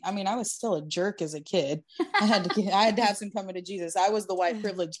 that point, I mean, I was still a jerk as a kid. I had to have some coming to Jesus. I was the white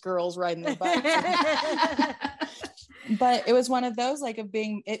privileged girls riding the bike. But it was one of those, like, of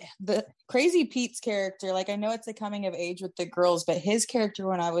being the Crazy Pete's character. Like, I know it's a coming of age with the girls, but his character,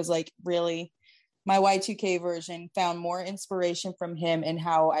 when I was like really my Y2K version, found more inspiration from him in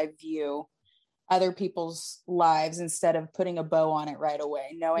how I view other people's lives instead of putting a bow on it right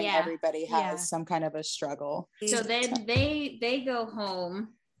away, knowing everybody has some kind of a struggle. So then they go home.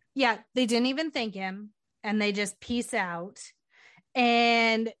 Yeah, they didn't even thank him, and they just peace out.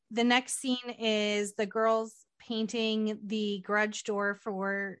 And the next scene is the girls painting the garage door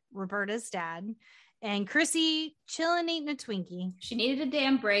for Roberta's dad, and Chrissy chilling eating a Twinkie. She needed a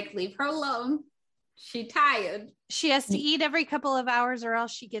damn break. Leave her alone. She tired. She has to eat every couple of hours or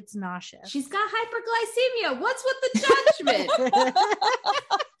else she gets nauseous. She's got hyperglycemia. What's with the judgment?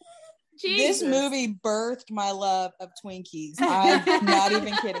 This movie birthed my love of Twinkies. I'm not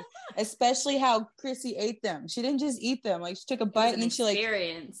even kidding. Especially how Chrissy ate them. She didn't just eat them. Like, she took a bite and then she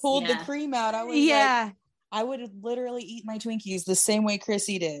pulled the cream out. I was like, I would literally eat my Twinkies the same way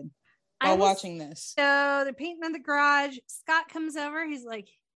Chrissy did while watching this. So they're painting in the garage. Scott comes over. He's like,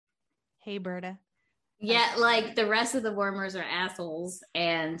 hey, Berta. Yeah, like the rest of the Wormers are assholes,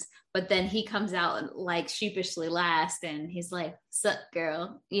 but then he comes out like sheepishly last, and he's like, "Sup,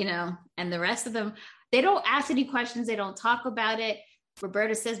 girl," and the rest of them, they don't ask any questions, they don't talk about it.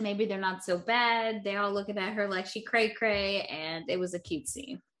 Roberta says maybe they're not so bad. They all looking at her like she cray, and it was a cute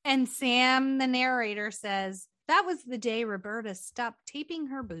scene. And Sam, the narrator, says that was the day Roberta stopped taping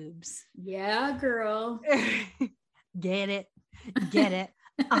her boobs. Yeah, girl. Get it.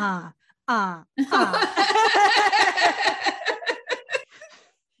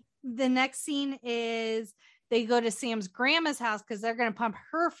 The next scene is they go to Sam's grandma's house because they're going to pump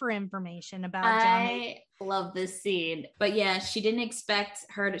her for information about Johnny. I love this scene, but yeah, she didn't expect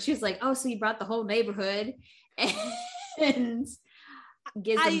her to. She was like, "Oh, so you brought the whole neighborhood," and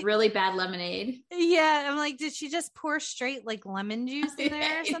gives them really bad lemonade. Yeah, I'm like, did she just pour straight like lemon juice in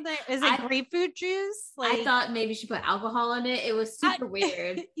there or something? Is it grapefruit juice? Like, I thought maybe she put alcohol in it. It was super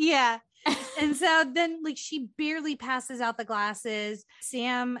weird. Yeah. And so then, like, she barely passes out the glasses.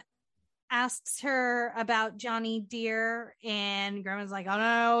 Sam asks her about Johnny Deere, and Grandma's like, "Oh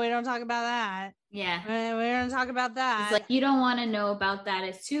no, we don't talk about that." Yeah, we don't talk about that. It's like, you don't want to know about that.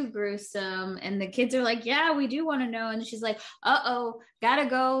 It's too gruesome. And the kids are like, "Yeah, we do want to know." And she's like, "Uh-oh, gotta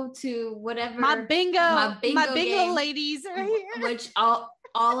go to whatever my bingo game, ladies are here." Which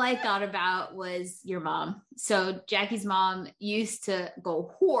all I thought about was your mom. So Jackie's mom used to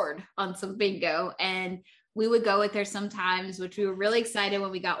go hoard on some bingo, and we would go with her sometimes, which we were really excited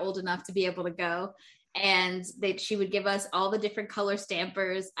when we got old enough to be able to go. And she would give us all the different color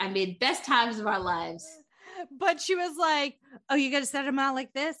stampers. I mean, best times of our lives. But she was like, "Oh, you got to set them out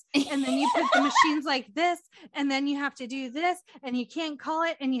like this. And then you put the machines like this. And then you have to do this. And you can't call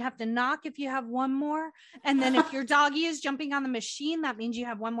it. And you have to knock if you have one more. And then if your doggy is jumping on the machine, that means you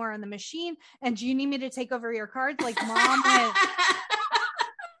have one more on the machine. And do you need me to take over your cards?" Like, Mom went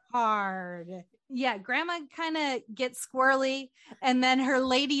hard. Yeah, Grandma kind of gets squirrely. And then her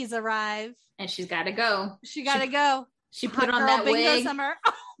ladies arrive. And she's got to go. She got to go. She put on that wig. Summer.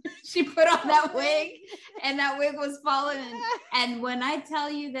 She put on that wig, and that wig was falling. And when I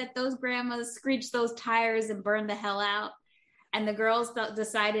tell you that those grandmas screeched those tires and burned the hell out, and the girls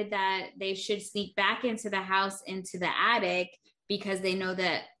decided that they should sneak back into the house, into the attic, because they know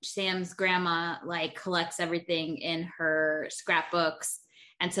that Sam's grandma like collects everything in her scrapbooks.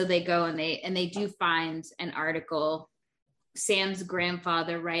 And so they go and they do find an article, Sam's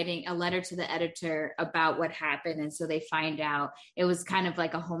grandfather writing a letter to the editor about what happened. And so they find out it was kind of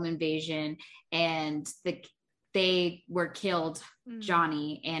like a home invasion, and they were killed,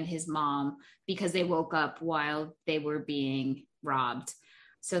 Johnny and his mom, because they woke up while they were being robbed.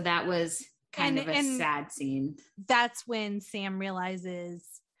 So that was kind of a sad scene. That's when Sam realizes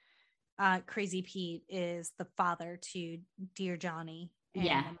Crazy Pete is the father to Dear Johnny and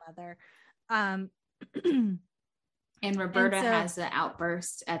the mother. And Roberta has an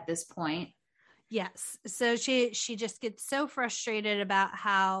outburst at this point. Yes. So she just gets so frustrated about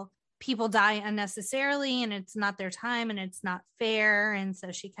how people die unnecessarily and it's not their time and it's not fair. And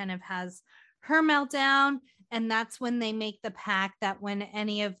so she kind of has her meltdown. And that's when they make the pact that when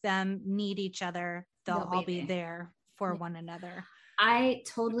any of them need each other, they'll all be there for one another. I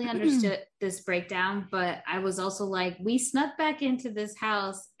totally understood this breakdown, but I was also like, we snuck back into this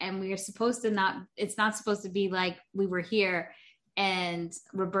house and we are supposed to it's not supposed to be like we were here. And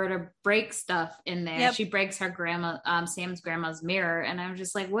Roberta breaks stuff in there. Yep. She breaks her Sam's grandma's mirror. And I'm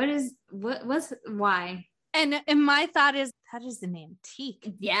just like, why? And my thought is, that is an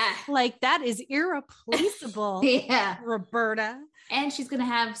antique. Yeah. Like, that is irreplaceable. Yeah. Roberta. And she's going to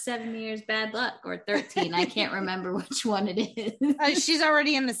have 7 years bad luck, or 13. I can't remember which one it is. She's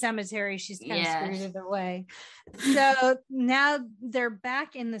already in the cemetery. She's kind of screwed it away. So now they're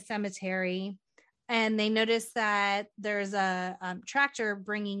back in the cemetery and they notice that there's a tractor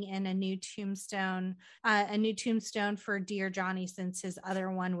bringing in a new tombstone for Dear Johnny, since his other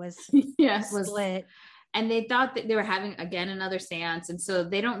one was split. And they thought that they were having, again, another seance. And so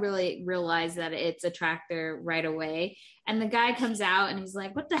they don't really realize that it's a tractor right away. And the guy comes out and he's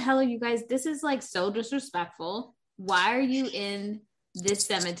like, what the hell are you guys? This is like so disrespectful. Why are you in this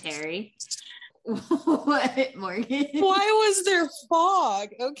cemetery? What, Morgan? Why was there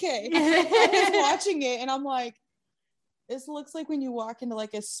fog? Okay. I was watching it and I'm like, this looks like when you walk into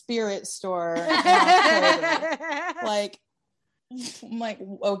like a spirit store. Like, I'm like,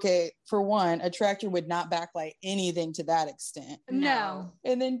 okay, for one, a tractor would not backlight anything to that extent. No.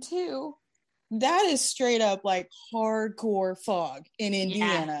 And then two, that is straight up like hardcore fog in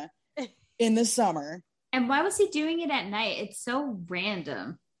Indiana in the summer. And why was he doing it at night? It's so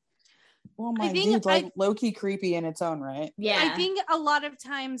random. Well, my dude, like low-key creepy in its own right. Yeah. I think a lot of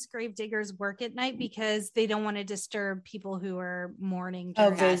times grave diggers work at night because they don't want to disturb people who are mourning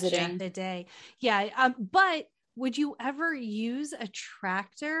during visiting the day. Yeah. But would you ever use a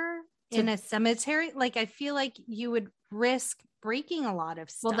tractor in a cemetery? Like, I feel like you would risk breaking a lot of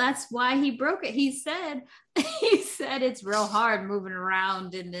stuff. Well, that's why he broke it. He said it's real hard moving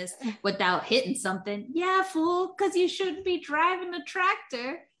around in this without hitting something. Yeah, fool, because you shouldn't be driving a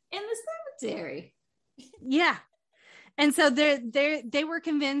tractor in the cemetery. Yeah. And so they were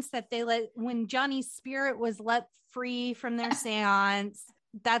convinced that when Johnny's spirit was let free from their seance,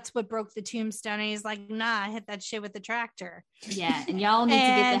 that's what broke the tombstone. And he's like, nah, I hit that shit with the tractor. Yeah. And y'all need to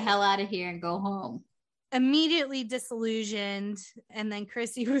get the hell out of here and go home. Immediately disillusioned. And then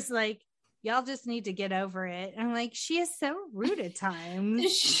Chrissy was like, y'all just need to get over it. And I'm like, she is so rude at times.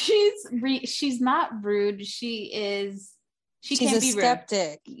 She's not rude. She's can't be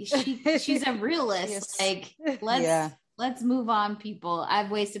skeptic. Rude. She's a realist. Yes. Like, let's move on, people. I've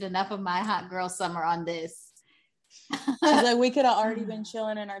wasted enough of my hot girl summer on this. She's like, we could have already been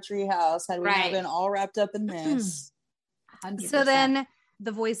chilling in our treehouse had we not been all wrapped up in this. 100%. So then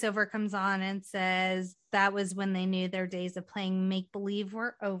the voiceover comes on and says that was when they knew their days of playing make-believe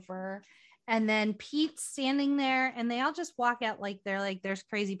were over. And then Pete's standing there and they all just walk out like they're like, there's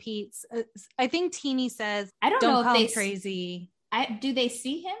Crazy Pete's. I think Teeny says, I don't know call if him crazy. Do they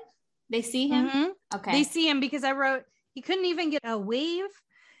see him? They see him? Mm-hmm. Okay. They see him because I wrote, he couldn't even get a wave.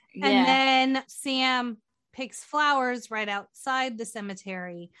 Yeah. And then Sam picks flowers right outside the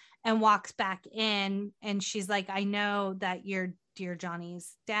cemetery and walks back in. And she's like, I know that you're Dear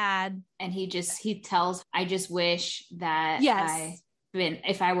Johnny's dad. And he tells, I just wish that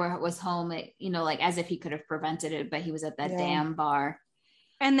if I was home, like as if he could have prevented it, but he was at that damn bar.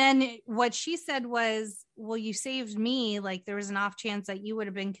 And then what she said was, well, you saved me. Like there was an off chance that you would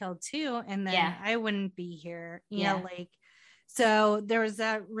have been killed too. And then I wouldn't be here, you know, like, so there was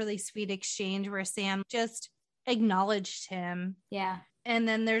that really sweet exchange where Sam just acknowledged him. Yeah. And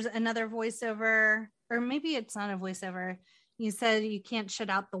then there's another voiceover, or maybe it's not a voiceover. You said you can't shut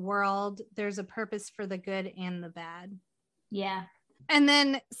out the world. There's a purpose for the good and the bad. Yeah. And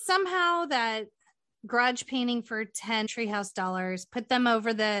then somehow that garage painting for 10 treehouse dollars put them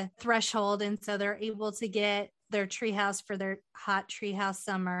over the threshold. And so they're able to get their treehouse for their hot treehouse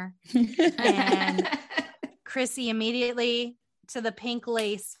summer. And Chrissy immediately to the pink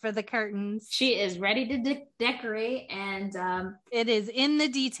lace for the curtains. She is ready to decorate, and it is in the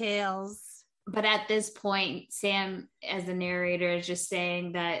details. But at this point, Sam, as the narrator, is just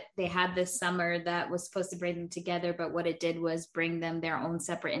saying that they had this summer that was supposed to bring them together, but what it did was bring them their own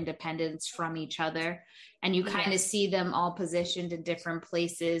separate independence from each other. And you kind of see them all positioned in different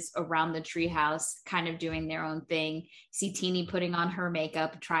places around the treehouse, kind of doing their own thing. See Teeny putting on her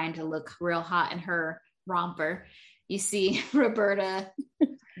makeup, trying to look real hot in her romper. You see Roberta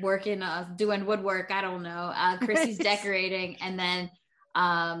working, doing woodwork. I don't know. Chrissy's decorating, and then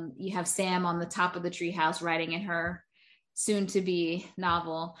you have Sam on the top of the treehouse writing in her soon-to-be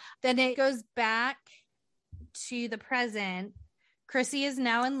novel. Then it goes back to the present. Chrissy is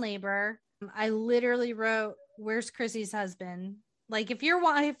now in labor. I literally wrote, "Where's Chrissy's husband?" Like, if your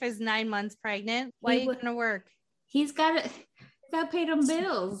wife is 9 months pregnant, why are you gonna work? He's got to pay them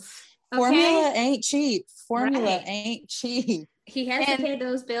bills. Okay? Formula ain't cheap. Ain't cheap. He has to pay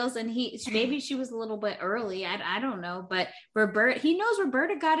those bills, and maybe she was a little bit early. I don't know, but he knows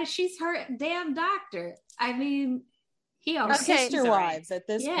Roberta got it. She's her damn doctor. I mean, he always sister wives at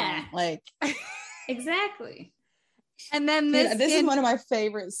this point, like exactly. And then this is one of my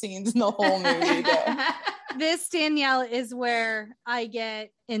favorite scenes in the whole movie. Though. This, Danielle, is where I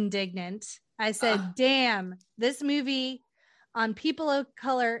get indignant. I said, "Damn, this movie." On people of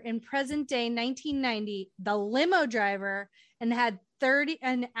color in present day 1990, the limo driver, and had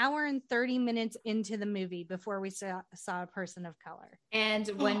an hour and 30 minutes into the movie before we saw a person of color. And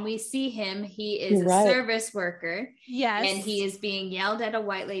when we see him, he is a service worker. Yes. And he is being yelled at a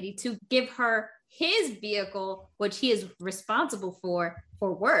white lady to give her his vehicle, which he is responsible for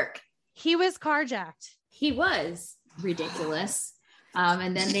work. He was carjacked. He was ridiculous.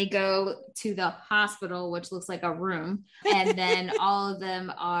 And then they go to the hospital, which looks like a room. And then all of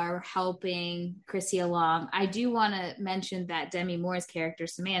them are helping Chrissy along. I do want to mention that Demi Moore's character,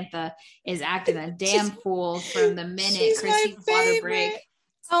 Samantha, is acting a damn fool from the minute Chrissy's water break.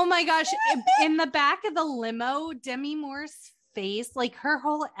 Oh my gosh. In the back of the limo, Demi Moore's face, like her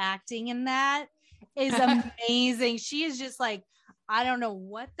whole acting in that is amazing. She is just like, I don't know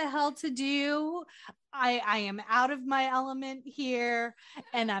what the hell to do. I am out of my element here,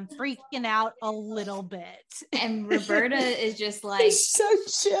 and I'm freaking out a little bit. And Roberta is just like so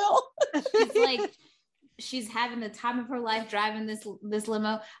chill. She's like, she's having the time of her life driving this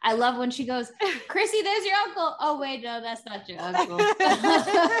limo. I love when she goes, "Chrissy, there's your uncle." Oh wait, no, that's not your uncle.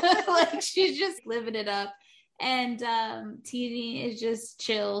 Like, she's just living it up. And Teeny is just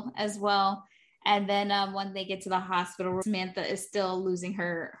chill as well. And then when they get to the hospital, Samantha is still losing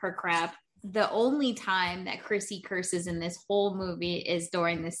her crap. The only time that Chrissy curses in this whole movie is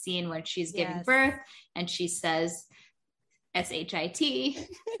during the scene when she's giving birth, and she says S-H-I-T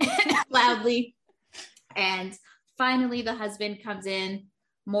loudly. And finally the husband comes in.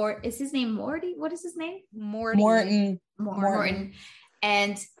 Is his name Morty? What is his name? Morton.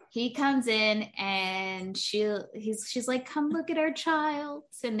 And he comes in, and she's like, "Come look at our child."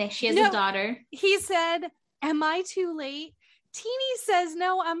 And she has a daughter. He said, "Am I too late?" Teeny says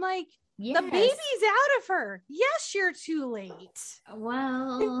no. I'm like, yes. The baby's out of her. Yes, you're too late.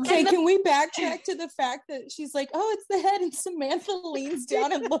 Well, okay, can we backtrack to the fact that she's like, "Oh, it's the head," and Samantha leans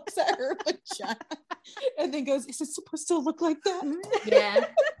down and looks at her vagina and then goes, "Is it supposed to look like that?" Yeah.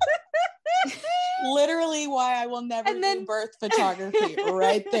 Literally why I will never do birth photography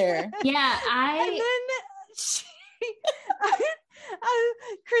right there. Yeah, and then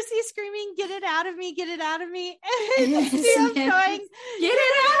Chrissy screaming, "Get it out of me, get it out of me." And I'm going, "Get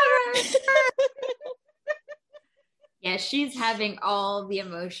it out of her." Yeah, she's having all the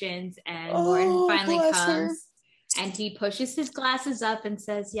emotions, and Morton finally comes and he pushes his glasses up and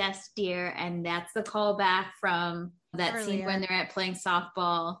says, "Yes, dear." And that's the callback from that scene when they're playing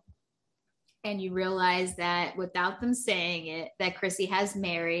softball. And you realize that without them saying it, that Chrissy has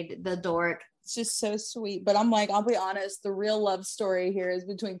married the dork. It's just so sweet. But I'm like, I'll be honest, the real love story here is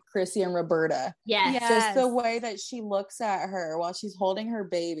between Chrissy and Roberta. Yes. Just the way that she looks at her while she's holding her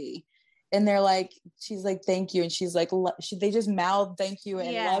baby. And they're like, she's like, "Thank you." And she's like, they just mouth "thank you"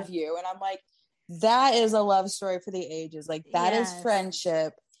 and "love you." And I'm like, that is a love story for the ages. Like, that is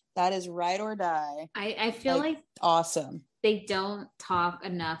friendship. That is ride or die. I feel like awesome. They don't talk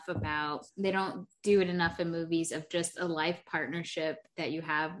enough about, they don't do it enough in movies of just a life partnership that you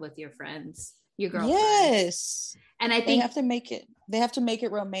have with your friends, your girlfriend. Yes. And I think they have to make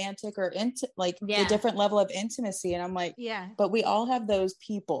it romantic or a different level of intimacy. And I'm like, but we all have those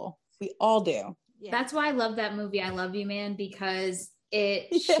people. We all do. Yeah. That's why I love that movie, I Love You, Man, because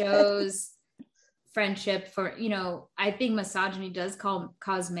it shows friendship for, I think misogyny does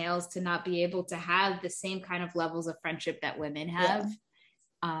cause males to not be able to have the same kind of levels of friendship that women have.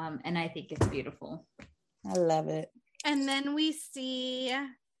 And I think it's beautiful. I love it. And then we see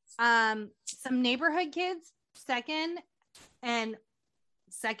Some neighborhood kids, second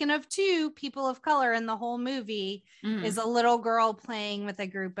of two people of color in the whole movie is a little girl playing with a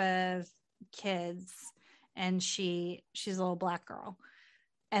group of kids, and she's a little black girl.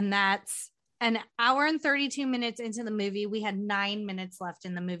 And that's an hour and 32 minutes into the movie. We had 9 minutes left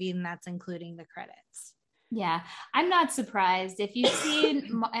in the movie, and that's including the credits. Yeah, I'm not surprised. If you've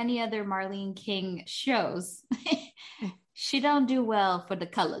seen any other Marlene King shows, she don't do well for the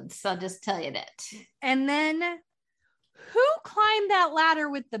colors. So I'll just tell you that. And then who climbed that ladder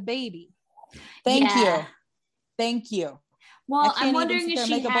with the baby? Thank you. Well, I'm wondering if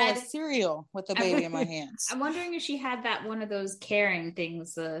she make had a bowl of cereal with the baby in my hands. I'm wondering if she had that one of those carrying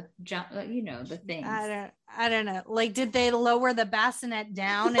things, the things. I don't know. Like, did they lower the bassinet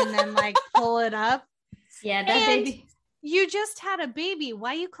down and then like pull it up? Yeah, that baby. You just had a baby.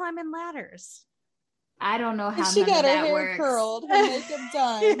 Why are you climbing ladders? I don't know how she got her hair works. curled, her makeup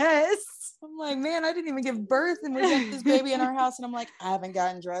done. Yes. I'm like, man, I didn't even give birth, and we got this baby in our house, and I'm like, I haven't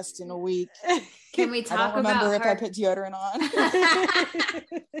gotten dressed in a week. Can we talk about? I don't remember if her? I put deodorant on.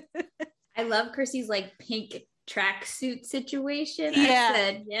 I love Chrissy's like pink tracksuit situation. Yeah. I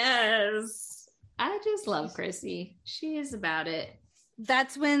said yes. I just love Chrissy. She is about it.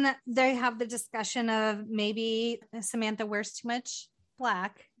 That's when they have the discussion of maybe Samantha wears too much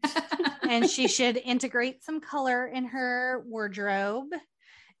black and she should integrate some color in her wardrobe,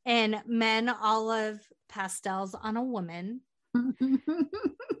 and men olive pastels on a woman.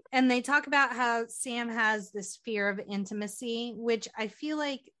 And they talk about how Sam has this fear of intimacy, which I feel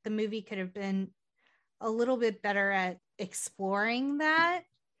like the movie could have been a little bit better at exploring that.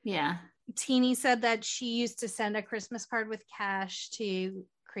 Yeah. Teeny said that she used to send a Christmas card with cash to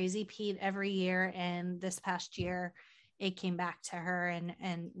Crazy Pete every year, and this past year it came back to her,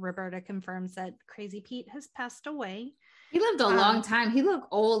 and Roberta confirms that Crazy Pete has passed away. He lived a long time. He looked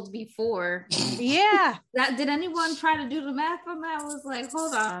old before. Yeah. Did anyone try to do the math on that? I was like,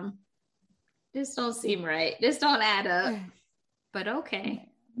 hold on. This don't seem right. This don't add up. But okay.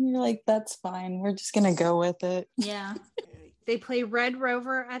 You're like, that's fine. We're just going to go with it. Yeah. They play Red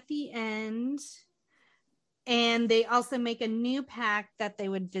Rover at the end. And they also make a new pact that they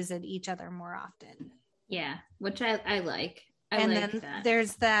would visit each other more often. Yeah, which I like. And then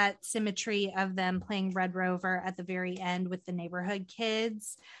there's that symmetry of them playing Red Rover at the very end with the neighborhood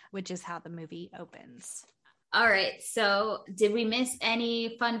kids, which is how the movie opens. All right. So did we miss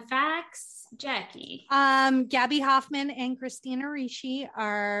any fun facts, Jackie? Gabby Hoffman and Christina Ricci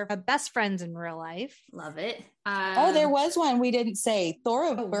are best friends in real life. Love it. There was one we didn't say.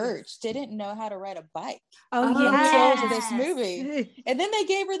 Thora Birch didn't know how to ride a bike. Yeah. Killed this movie. And then they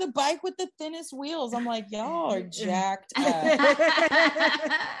gave her the bike with the thinnest wheels. I'm like, y'all are jacked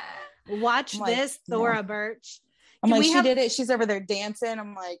up. Watch this, Thora Birch. I'm like, she did it. She's over there dancing.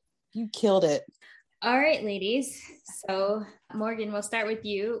 I'm like, you killed it. All right, ladies. So, Morgan, we'll start with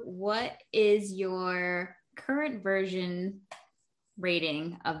you. What is your current version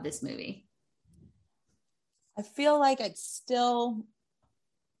rating of this movie? I feel like it's still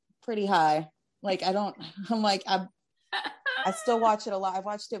pretty high. Like, I still watch it a lot. I've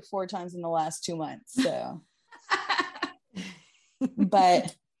watched it 4 times in the last 2 months. So,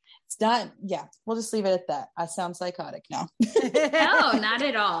 but it's not, we'll just leave it at that. I sound psychotic now. No, not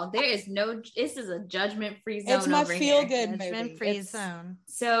at all. This is a judgment-free zone. It's my feel-good movie. Judgment-free zone.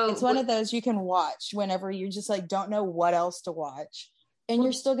 So it's one of those you can watch whenever you just like don't know what else to watch, and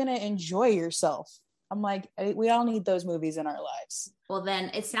you're still going to enjoy yourself. I'm like, we all need those movies in our lives. Well,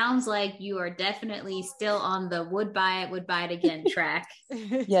 then it sounds like you are definitely still on the would buy it again track.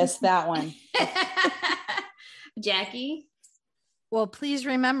 Yes, that one. Jackie? Well, please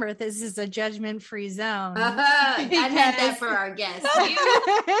remember, this is a judgment-free zone. I meant that for our guests.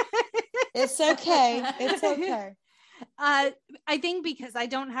 It's okay. It's okay. I think because I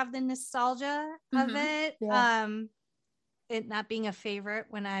don't have the nostalgia of it, it not being a favorite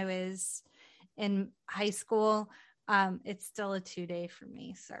when I was in high school, it's still a 2-day for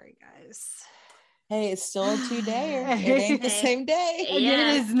me. Sorry, guys. Hey, it's still a 2-dayer. It ain't the same day.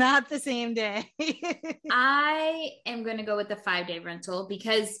 Yeah. It is not the same day. I am going to go with the 5-day rental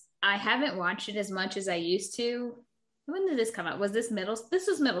because I haven't watched it as much as I used to. When did this come out? Was this this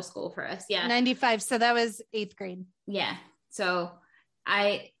was middle school for us. Yeah. 95. So that was 8th grade. Yeah. So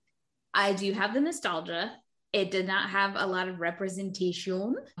I do have the nostalgia. It did not have a lot of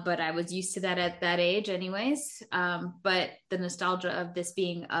representation, but I was used to that at that age anyways. But the nostalgia of this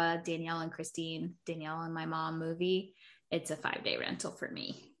being a Danielle and my mom movie, it's a 5-day rental for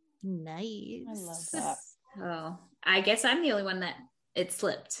me. Nice. I love that. So I guess I'm the only one that it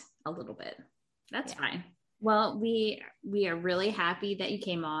slipped a little bit. That's fine. Well, we are really happy that you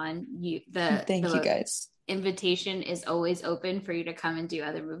came on. Thank you guys. Invitation is always open for you to come and do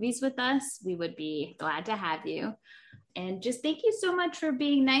other movies with us. We would be glad to have you. And just thank you so much for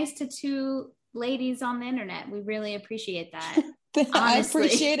being nice to two ladies on the internet. We really appreciate that. I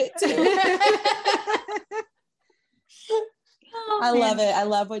appreciate it too. I love it. I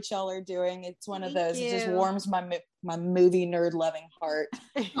love what y'all are doing. It's one of those. It just warms my movie nerd loving heart.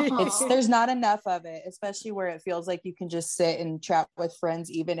 There's not enough of it, especially where it feels like you can just sit and chat with friends,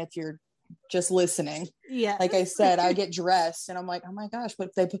 even if you're just listening. Yeah. Like I said, I get dressed and I'm like, oh my gosh, what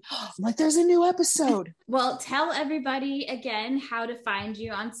if they put? I'm like, there's a new episode. Well, tell everybody again how to find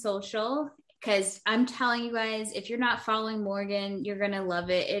you on social. Because I'm telling you guys, if you're not following Morgan, you're going to love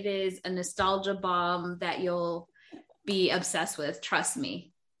it. It is a nostalgia bomb that you'll be obsessed with. Trust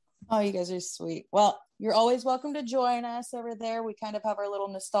me. Oh, you guys are sweet. Well, you're always welcome to join us over there. We kind of have our little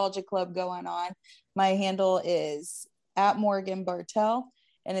nostalgia club going on. My handle is @Morgan_Bartell,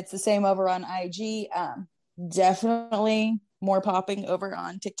 and it's the same over on IG. Definitely more popping over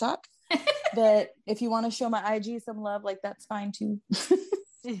on TikTok. But if you want to show my IG some love, like that's fine too.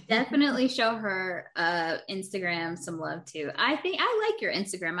 Definitely show her Instagram some love too. I think I like your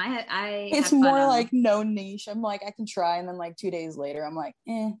Instagram. It's more like no niche. I'm like, I can try, and then like 2 days later I'm like,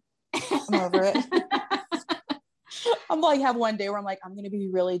 I'm over it. I'm like, have one day where I'm like, I'm gonna be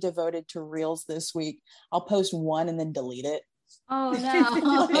really devoted to reels this week. I'll post one and then delete it. Oh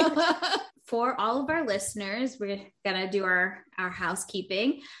no. For all of our listeners, we're gonna do our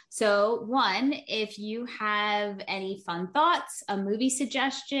housekeeping. So one, if you have any fun thoughts, a movie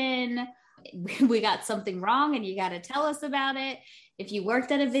suggestion, we got something wrong and you got to tell us about it. If you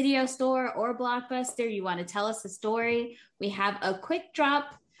worked at a video store or Blockbuster, you want to tell us a story, we have a quick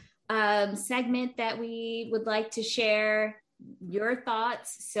drop segment that we would like to share your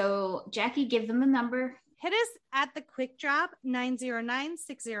thoughts. So Jackie, give them the number. Hit us at the quick drop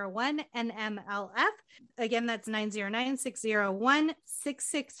 909-601-NMLF. Again, that's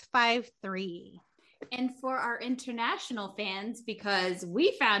 909-601-6653. And for our international fans, because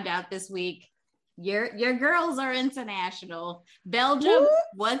we found out this week, your girls are international. Belgium,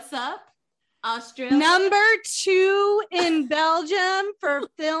 what's up? Australia. Number 2 in Belgium for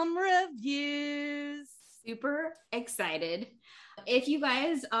film reviews. Super excited. If you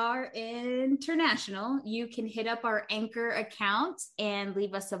guys are international, you can hit up our Anchor account and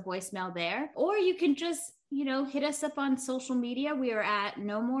leave us a voicemail there. Or you can just, hit us up on social media. We are at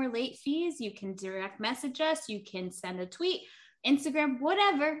No More Late Fees. You can direct message us. You can send a tweet, Instagram,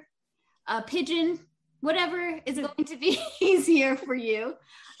 whatever, a pigeon, whatever is going to be easier for you.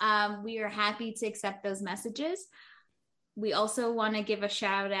 We are happy to accept those messages. We also want to give a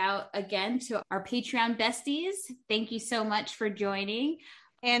shout out again to our Patreon besties. Thank you so much for joining.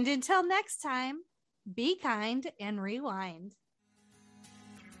 And until next time, be kind and rewind.